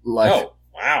 Oh,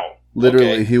 wow.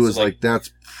 Literally, okay. He was so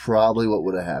that's probably what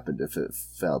would have happened if it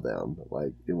fell down.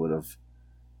 It would have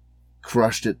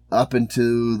crushed it up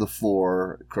into the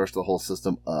floor, crushed the whole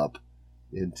system up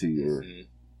into your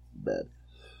bed.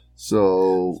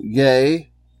 So,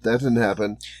 yay, that didn't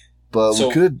happen. But so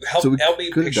we could help me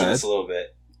picture this a little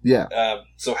bit. Yeah.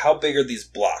 So how big are these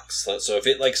blocks? So if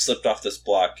it slipped off this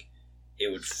block, it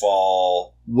would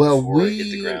fall before it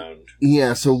hit the ground.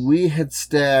 Yeah, so we had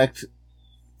stacked.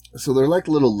 So they're like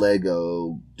little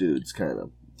Lego dudes, kind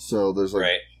of. So there's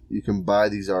you can buy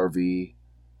these RV.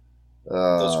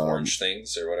 Those orange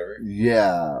things or whatever.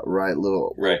 Yeah, right.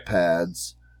 Little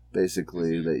pads,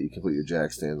 basically, that you can put your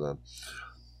jack stands on.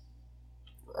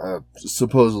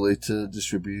 Supposedly to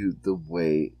distribute the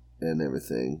weight and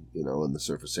everything, in the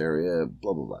surface area,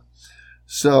 blah, blah, blah.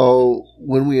 So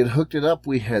when we had hooked it up,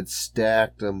 we had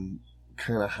stacked them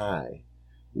kind of high.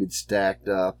 We'd stacked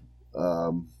up,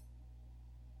 I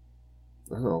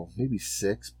don't know, maybe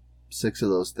six of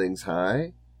those things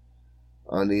high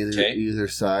on either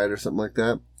side or something like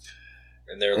that.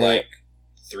 And they're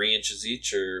 3 inches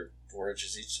each or 4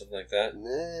 inches each, something like that?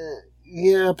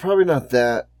 Yeah, probably not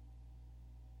that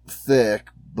thick,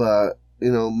 but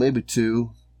maybe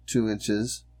 2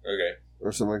 inches. Okay.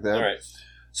 Or something like that. All right.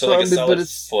 So a solid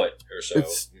foot or so.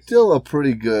 It's still a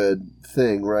pretty good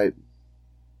thing, right?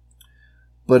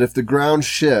 But if the ground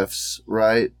shifts,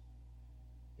 right,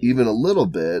 even a little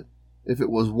bit, if it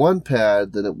was one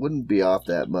pad, then it wouldn't be off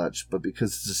that much. But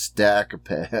because it's a stack of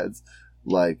pads,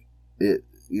 it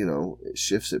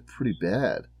shifts it pretty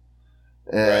bad.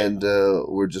 And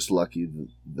we're just lucky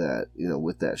that,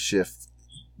 with that shift,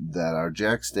 that our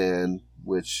jack stand,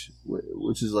 which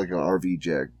is like an RV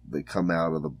jack, they come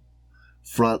out of the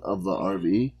front of the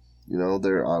RV.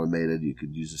 They're automated. You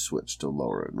could use a switch to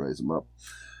lower it and raise them up.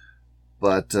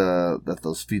 But that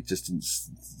those feet just didn't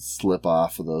slip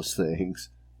off of those things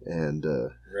and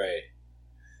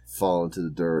fall into the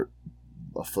dirt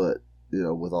a foot,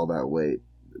 with all that weight.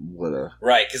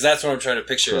 Right, because that's what I'm trying to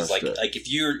picture is like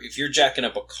if you're jacking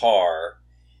up a car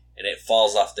and it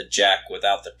falls off the jack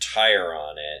without the tire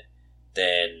on it,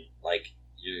 then like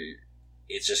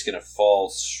it's just gonna fall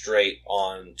straight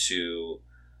onto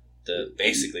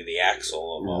basically the axle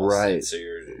almost. Right. And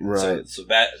so so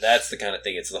that's the kind of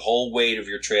thing. It's the whole weight of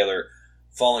your trailer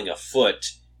falling a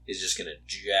foot is just gonna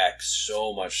jack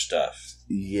so much stuff.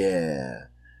 Yeah.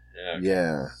 Okay.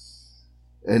 Yeah.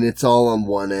 And it's all on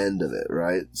one end of it,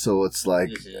 right? So it's like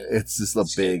it's just a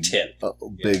big tip,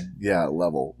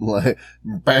 level, like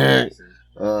bang.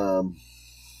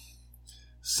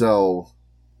 So,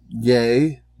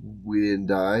 yay, we didn't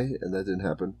die, and that didn't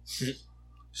happen.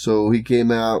 So he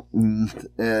came out,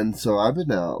 and so I've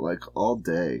been out like all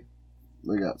day.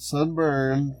 I got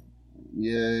sunburn,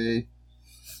 yay.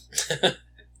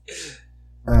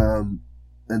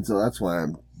 And so that's why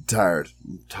I'm tired.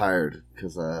 I'm tired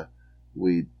because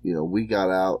we got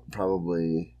out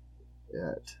probably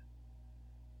at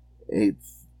 8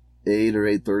 or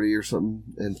 8:30 or something,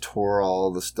 and tore all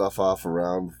the stuff off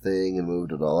around the thing and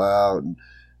moved it all out and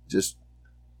just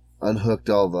unhooked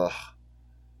all the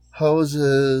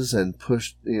hoses and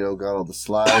pushed, got all the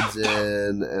slides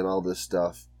in and all this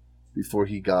stuff before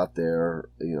he got there,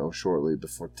 shortly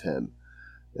before 10.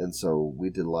 And so we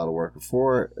did a lot of work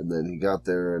before it, and then he got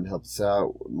there and helped us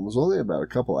out. It was only about a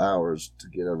couple hours to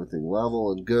get everything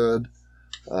level and good.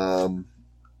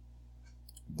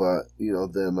 But,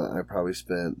 then I probably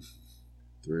spent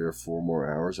 3 or 4 more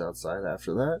hours outside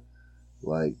after that.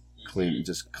 Like, cleaning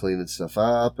stuff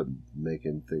up and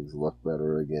making things look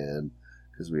better again,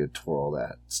 because we had tore all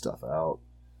that stuff out.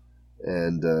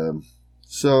 And,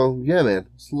 so, yeah, man,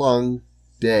 it's a long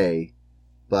day.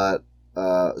 But,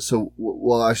 I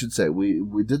should say,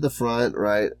 we did the front,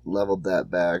 right, leveled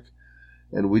that back.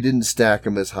 And we didn't stack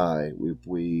them as high.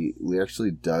 We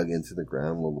actually dug into the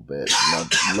ground a little bit,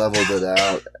 leveled it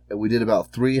out. And we did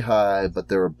about 3 high, but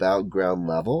they're about ground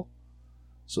level.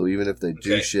 So even if they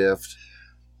do shift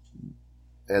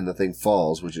and the thing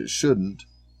falls, which it shouldn't,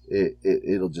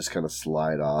 it'll just kind of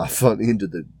slide off into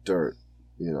the dirt,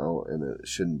 and it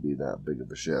shouldn't be that big of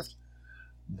a shift.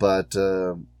 But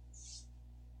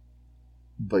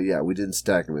yeah, we didn't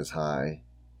stack them as high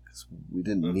because we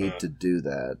didn't need to do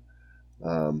that.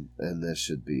 And this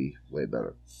should be way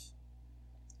better.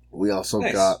 We also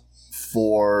got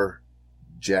 4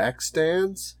 jack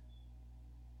stands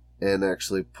and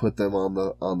actually put them on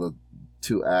the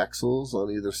 2 axles on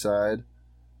either side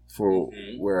for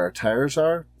where our tires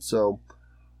are. So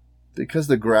because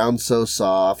the ground's so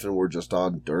soft and we're just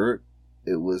on dirt,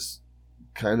 it was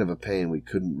kind of a pain. We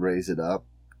couldn't raise it up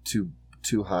too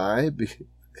high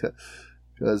because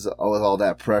with all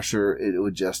that pressure, it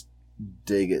would just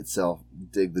dig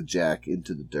the jack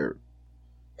into the dirt.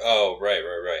 Oh, right.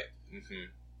 Mm-hmm.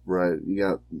 Right, you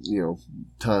got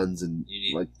tons and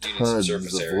tons of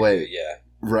weight. Yeah.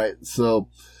 Right, so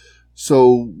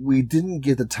we didn't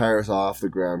get the tires off the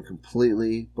ground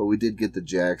completely, but we did get the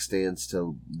jack stands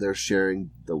to. They're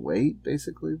sharing the weight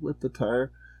basically with the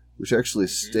tire, which actually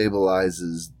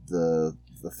stabilizes the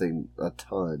thing a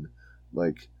ton.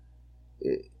 Like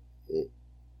it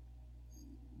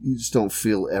you just don't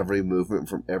feel every movement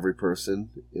from every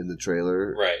person in the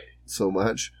trailer so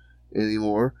much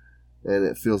anymore, and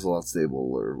it feels a lot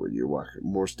stabler when you're walking.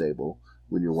 More stable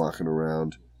when you're walking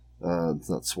around. It's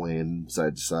not swaying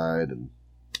side to side, and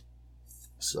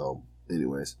so,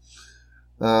 anyways,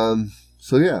 so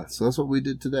that's what we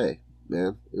did today,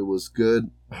 man. It was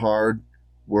good, hard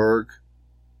work.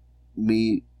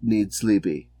 Me need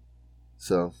sleepy,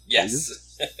 so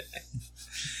yes.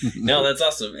 No, that's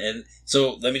awesome. And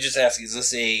so let me just ask, is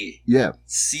this a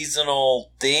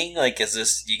seasonal thing? Like, is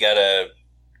this, you gotta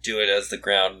do it as the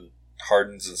ground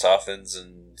hardens and softens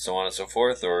and so on and so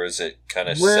forth, or is it kind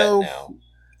of set now?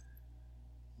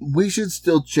 We should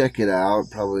still check it out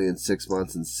probably in 6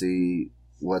 months and see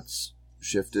what's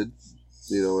shifted,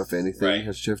 if anything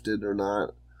has shifted or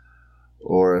not,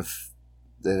 or if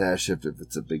it has shifted, if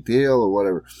it's a big deal or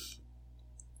whatever.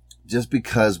 Just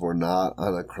because we're not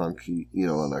on a concrete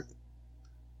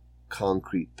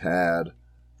pad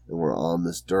and we're on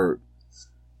this dirt,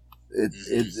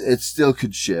 it still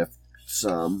could shift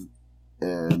some,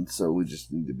 and so we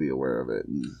just need to be aware of it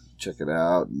and check it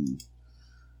out and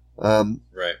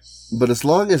Right. But as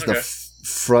long as the Okay.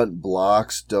 front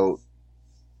blocks don't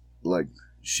like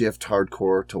shift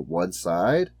hardcore to one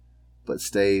side, but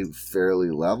stay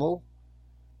fairly level,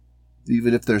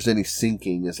 even if there's any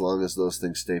sinking, as long as those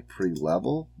things stay pretty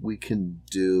level, we can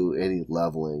do any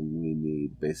leveling we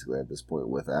need basically at this point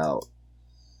without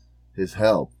his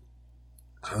help.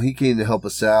 He came to help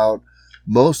us out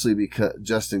mostly because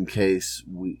just in case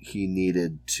he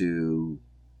needed to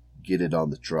get it on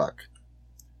the truck.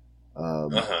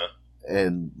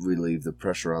 And relieve the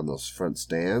pressure on those front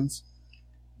stands,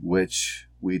 which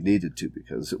we needed to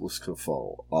because it was going to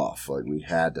fall off. Like, we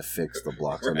had to fix the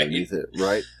blocks Right. underneath it,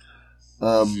 right?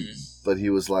 But he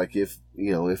was like, if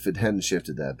it hadn't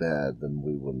shifted that bad, then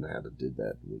we wouldn't have had to do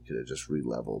that. We could have just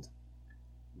re-leveled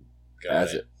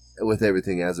with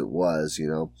everything as it was,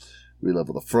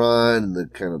 re-level the front and the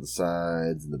kind of the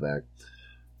sides and the back.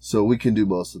 So we can do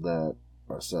most of that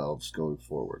ourselves going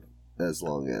forward, as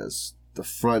long as the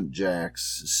front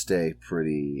jacks stay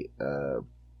pretty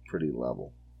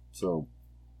level. So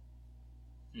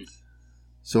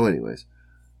anyways,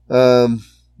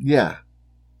 yeah.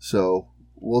 So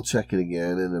we'll check it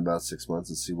again in about 6 months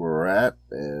and see where we're at,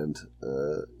 and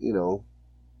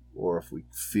or if we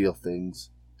feel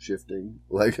things shifting,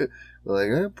 like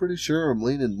I'm pretty sure I'm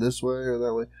leaning this way or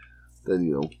that way,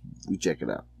 then we check it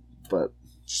out. But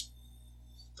just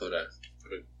put a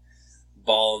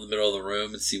ball in the middle of the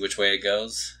room and see which way it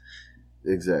goes.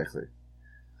 Exactly.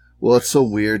 Well, it's so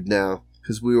weird now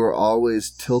because we were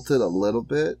always tilted a little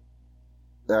bit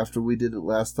after we did it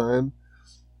last time.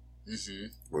 It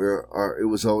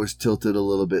was always tilted a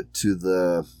little bit to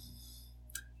the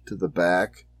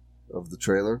back of the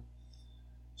trailer.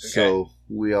 Okay. So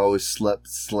we always slept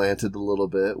slanted a little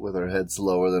bit with our heads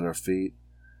lower than our feet,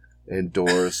 and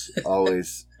doors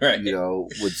always right.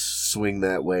 Would swing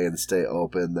that way and stay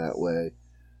open that way.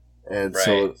 And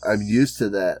so I'm used to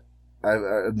that.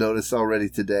 I've noticed already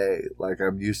today, like,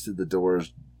 I'm used to the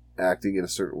doors acting in a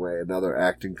certain way, and now they're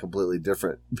acting completely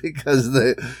different because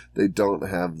they don't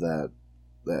have that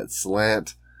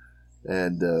slant,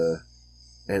 and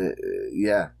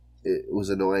it was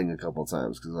annoying a couple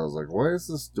times because I was like, why is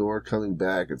this door coming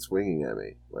back and swinging at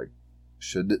me? Like,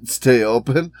 shouldn't it stay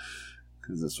open?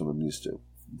 Because that's what I'm used to.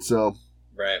 So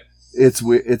right,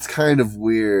 it's kind of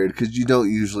weird because you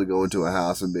don't usually go into a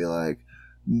house and be like,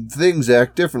 things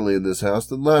act differently in this house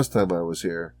than last time I was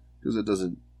here, because it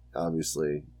doesn't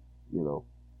obviously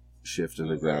shift in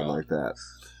the ground like that.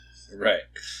 Right.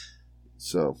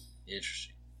 So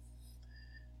interesting.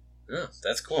 Oh,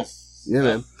 that's cool. Yeah,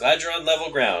 man. Glad you're on level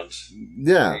ground.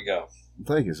 Yeah. There you go.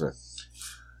 Thank you, sir.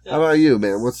 Yeah. How about you,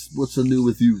 man? What's the new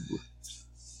with you?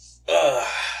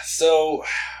 So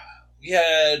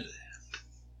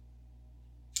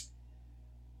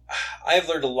I've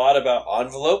learned a lot about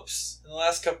envelopes in the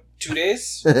last 2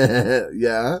 days.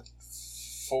 Yeah.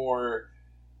 For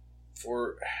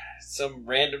some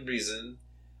random reason,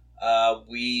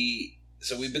 we've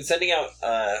been sending out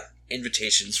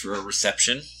invitations for a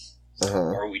reception.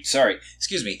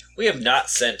 We have not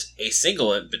sent a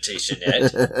single invitation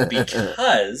yet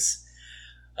because,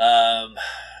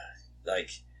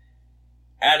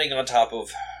 adding on top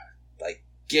of,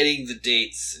 getting the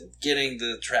dates and getting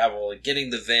the travel and getting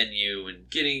the venue and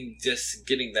getting this and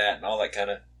getting that and all that kind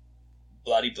of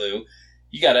bloody blue,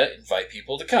 you gotta invite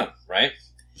people to come, right?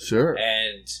 Sure.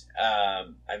 And,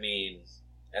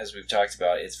 as we've talked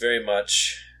about, it's very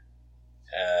much,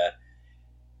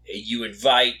 you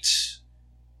invite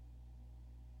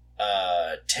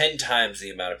 10 times the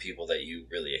amount of people that you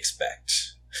really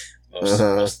expect most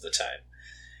of the time.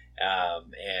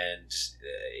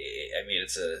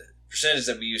 It's a percentage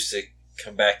that we used to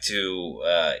come back to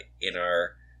in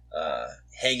our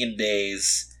hanging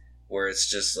days, where it's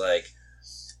just like,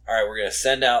 all right, we're going to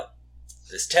send out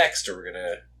this text, or we're going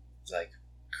to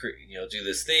do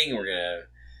this thing, we're going to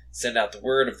send out the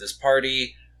word of this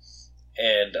party,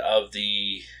 and of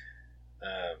the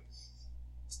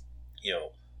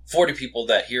 40 people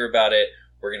that hear about it,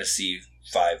 we're going to see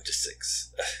 5 to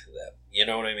 6 of them. You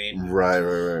know what I mean? Right.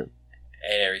 And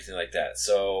everything like that.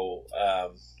 So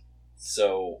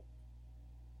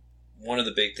one of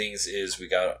the big things is we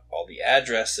got all the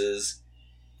addresses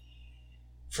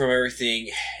from everything,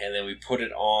 and then we put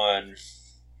it on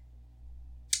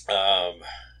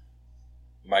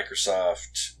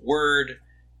Microsoft Word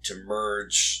to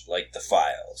merge the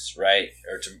files, right?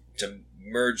 Or to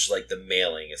merge the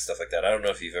mailing and stuff like that. I don't know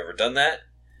if you've ever done that,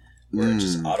 where it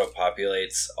just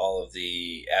auto-populates all of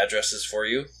the addresses for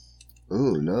you.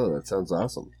 Oh, no, that sounds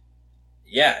awesome.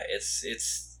 Yeah,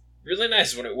 it's really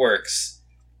nice when it works.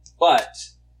 But,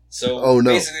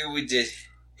 basically what we did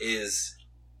is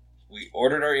we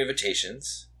ordered our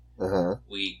invitations. Uh-huh.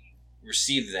 We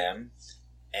received them,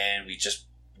 and we just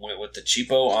went with the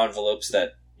cheapo envelopes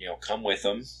that, come with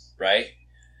them, right?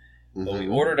 Mm-hmm. But we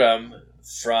ordered them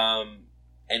from,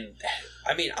 and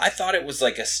I mean, I thought it was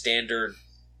like a standard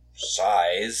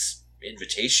size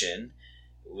invitation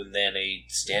and then a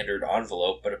standard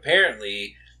envelope, but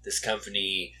apparently this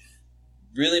company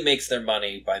really makes their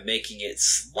money by making it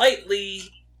slightly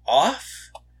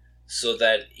off, so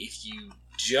that if you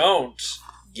don't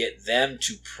get them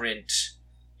to print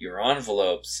your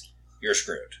envelopes, you're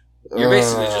screwed. You're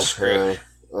basically just screwed.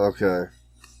 Okay.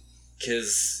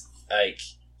 Because, like,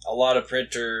 a lot of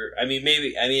printer...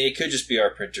 it could just be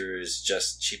our printer is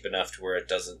just cheap enough to where it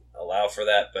doesn't allow for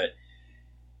that, but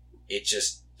it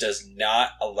just does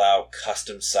not allow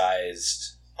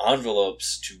custom-sized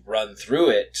envelopes to run through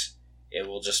it. It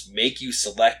will just make you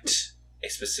select a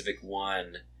specific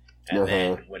one, and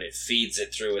then when it feeds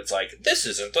it through, it's like, this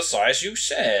isn't the size you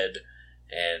said,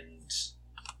 and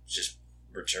just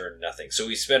return nothing. So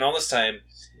we spent all this time...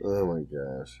 Oh my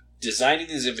gosh. Designing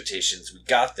these invitations. We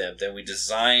got them. Then we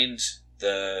designed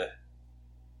the...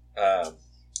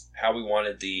 how we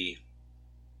wanted the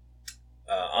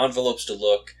envelopes to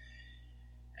look,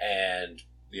 and,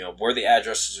 where the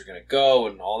addresses are going to go,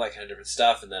 and all that kind of different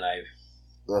stuff, and then I...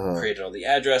 created all the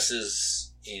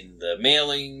addresses in the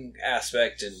mailing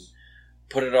aspect and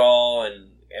put it all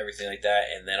and everything like that,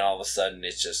 and then all of a sudden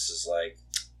it just is like,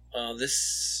 oh,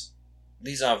 these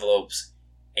envelopes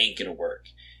ain't gonna work.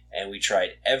 And we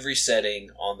tried every setting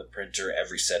on the printer,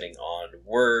 every setting on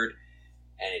Word,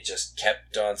 and it just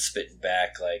kept on spitting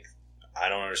back like, I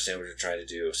don't understand what you're trying to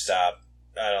do. Stop.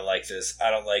 I don't like this. I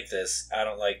don't like this. I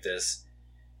don't like this.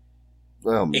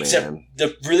 Oh, man. Except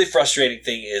the really frustrating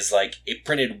thing is, like, it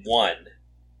printed one.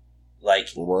 Like,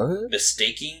 what?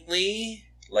 Mistakenly.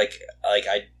 Like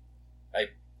I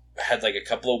had, like, a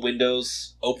couple of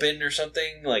windows open or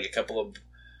something. Like, a couple of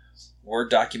Word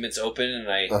documents open, and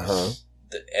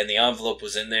and the envelope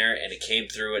was in there, and it came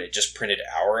through, and it just printed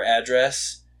our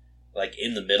address, like,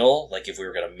 in the middle, like, if we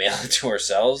were going to mail it to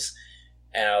ourselves.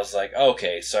 And I was like, oh,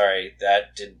 okay, sorry,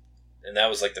 that didn't... And that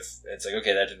was, like, it's like,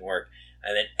 okay, that didn't work.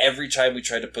 And then every time we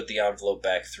tried to put the envelope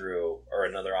back through, or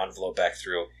another envelope back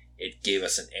through, it gave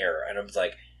us an error. And I was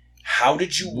like, how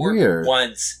did you work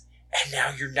once, and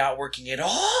now you're not working at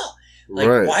all? Like,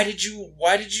 right. why did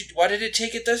it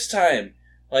take it this time?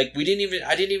 Like, I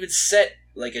didn't even set,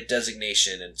 like, a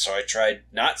designation, and so I tried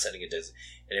not setting a designation,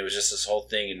 and it was just this whole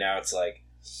thing, and now it's like,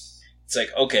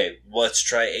 okay, let's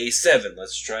try A7,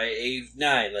 let's try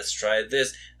A9, let's try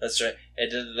this, let's try,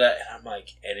 and I'm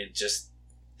like, and it just,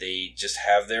 they just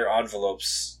have their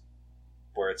envelopes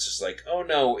where it's just like, oh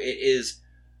no, it is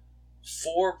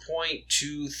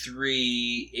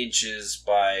 4.23 inches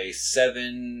by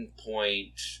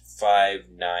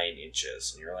 7.59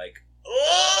 inches. And you're like,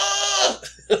 oh!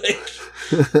 Like,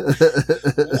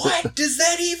 what does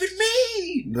that even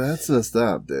mean? That's messed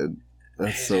up, dude.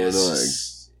 That's so annoying.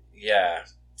 Yeah.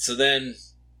 So then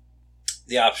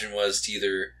the option was to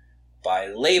either buy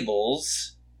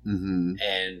labels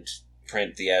and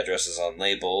print the addresses on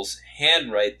labels,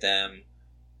 handwrite them,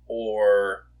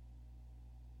 or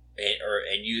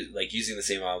using the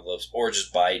same envelopes, or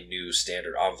just buy new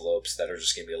standard envelopes that are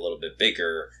just going to be a little bit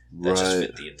bigger that just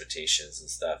fit the invitations and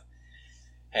stuff.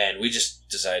 And we just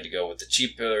decided to go with the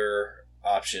cheaper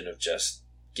option of just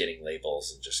getting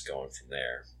labels and just going from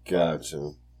there.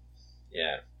 Gotcha.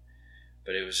 Yeah.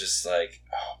 But it was just like,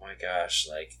 oh my gosh,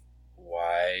 like,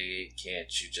 why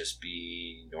can't you just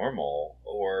be normal?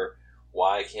 Or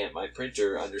why can't my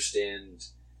printer understand?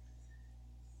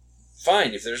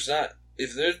 Fine, if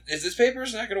this paper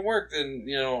is not going to work, then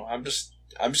I'm just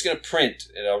going to print,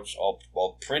 and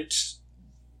I'll print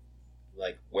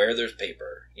like where there's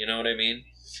paper. You know what I mean?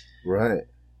 Right.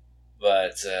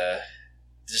 But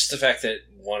just the fact that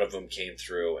one of them came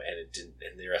through and it didn't,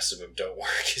 and the rest of them don't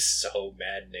work is so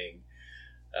maddening.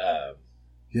 Yeah,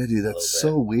 dude, that's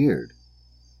so weird.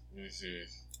 Mm-hmm.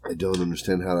 I don't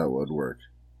understand how that would work.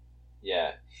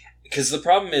 Yeah, because the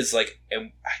problem is, like,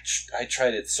 and I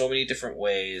tried it so many different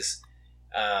ways,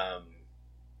 and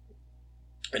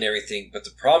everything, but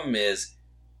the problem is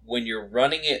when you're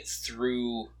running it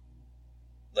through,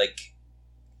 like,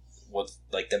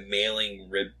 the mailing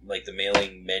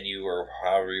menu, or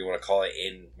however you want to call it,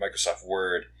 in Microsoft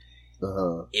Word,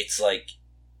 it's like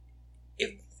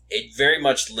it very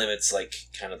much limits, like,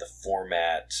 kind of the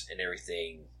format and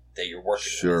everything that you're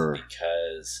working with,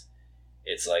 because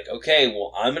it's like, okay,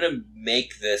 well, I'm going to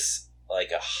make this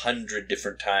like 100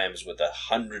 different times with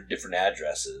 100 different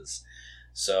addresses.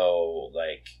 So,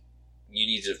 like, you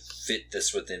need to fit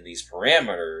this within these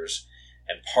parameters.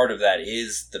 And part of that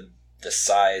is the the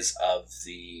size of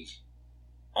the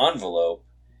envelope,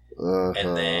 Uh-huh.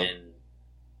 and then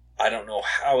I don't know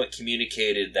how it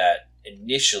communicated that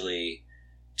initially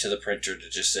to the printer to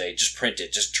just say, just print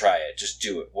it, just try it, just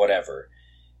do it, whatever.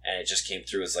 And it just came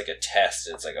through as like a test.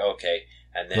 And it's like, okay.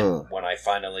 And then when I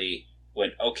finally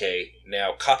went, okay,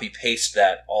 now copy paste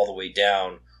that all the way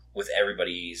down with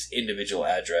everybody's individual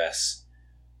address,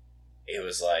 it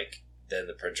was like, then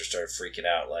the printer started freaking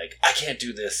out, like, I can't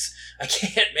do this. I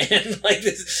can't, man. Like,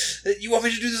 this. You want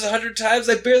me to do this 100 times?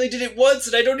 I barely did it once,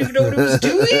 and I don't even know what it was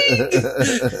doing.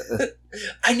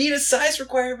 I need a size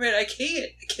requirement. I can't.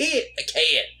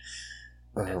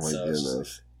 Oh, and my so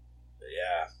goodness.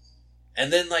 Yeah.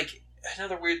 And then, like,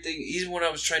 another weird thing, even when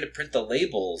I was trying to print the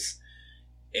labels,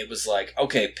 it was like,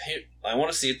 okay, I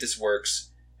want to see if this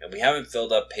works, and we haven't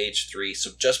filled up page 3,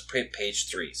 so just print page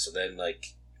 3. So then,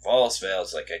 like, if all else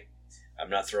fails, like, I'm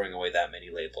not throwing away that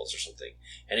many labels or something.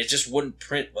 And it just wouldn't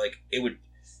print, like, it would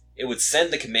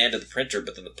send the command to the printer,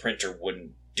 but then the printer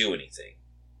wouldn't do anything.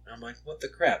 And I'm like, what the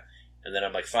crap? And then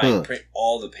I'm like, fine, print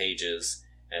all the pages.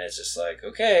 And it's just like,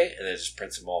 okay. And then it just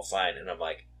prints them all fine. And I'm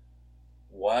like,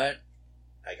 what?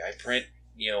 Like, I print,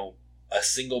 a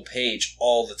single page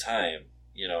all the time,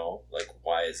 Like,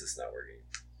 why is this not working?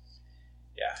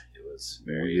 Yeah, it was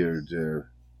very weird, dude.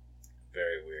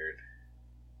 Very weird.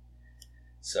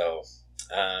 So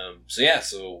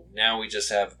now we just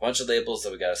have a bunch of labels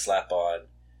that we gotta slap on,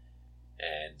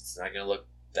 and it's not gonna look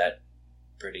that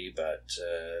pretty, but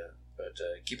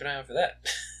keep an eye out for that.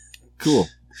 Cool.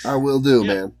 I will do,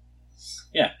 man.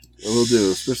 Yeah. I will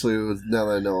do, especially now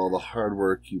that I know all the hard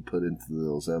work you put into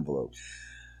those envelopes.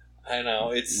 I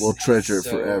know, we'll treasure it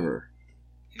forever.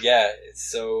 Yeah, it's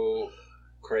so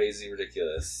crazy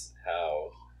ridiculous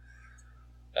how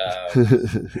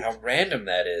random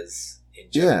that is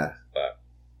in general. Yeah. But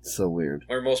so weird.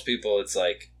 Where most people, it's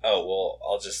like, oh, well,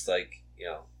 I'll just, like,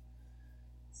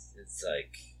 it's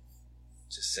like,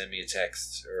 just send me a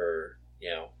text or,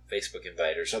 Facebook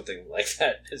invite or something like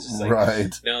that. It's just like,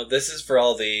 right. No, this is for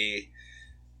all the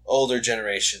older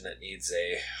generation that needs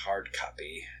a hard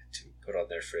copy to put on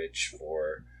their fridge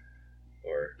or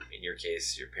in your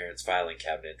case, your parents' filing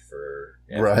cabinet for...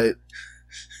 Right.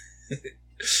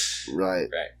 Right.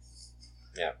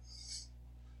 Yeah.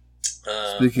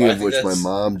 Speaking of which, my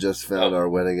mom just found our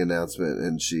wedding announcement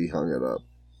and she hung it up.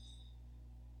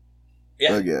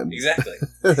 Yeah, again. Exactly.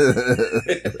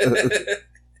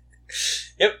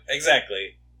 Yep,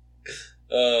 exactly.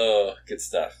 Oh, good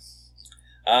stuff.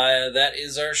 That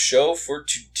is our show for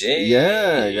today.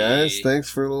 Yeah, guys. Thanks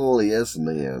for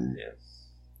listening. Yeah.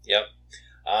 Yep.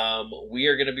 We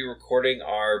are going to be recording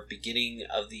our beginning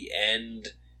of the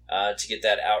end to get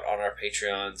that out on our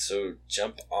Patreon. So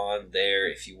jump on there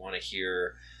if you want to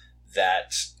hear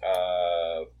that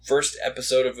first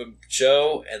episode of a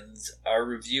show and our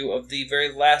review of the very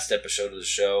last episode of the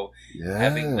show,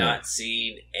 having not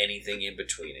seen anything in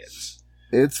between it.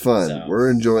 It's fun. So, we're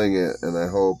enjoying it, and I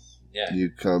hope you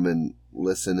come and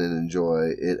listen and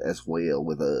enjoy it as well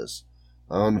with us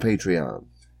on Patreon.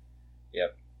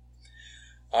 Yep.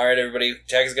 All right, everybody.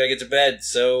 Jack has got to get to bed,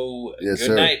 so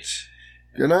good night.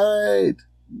 Good night.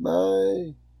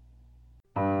 Bye.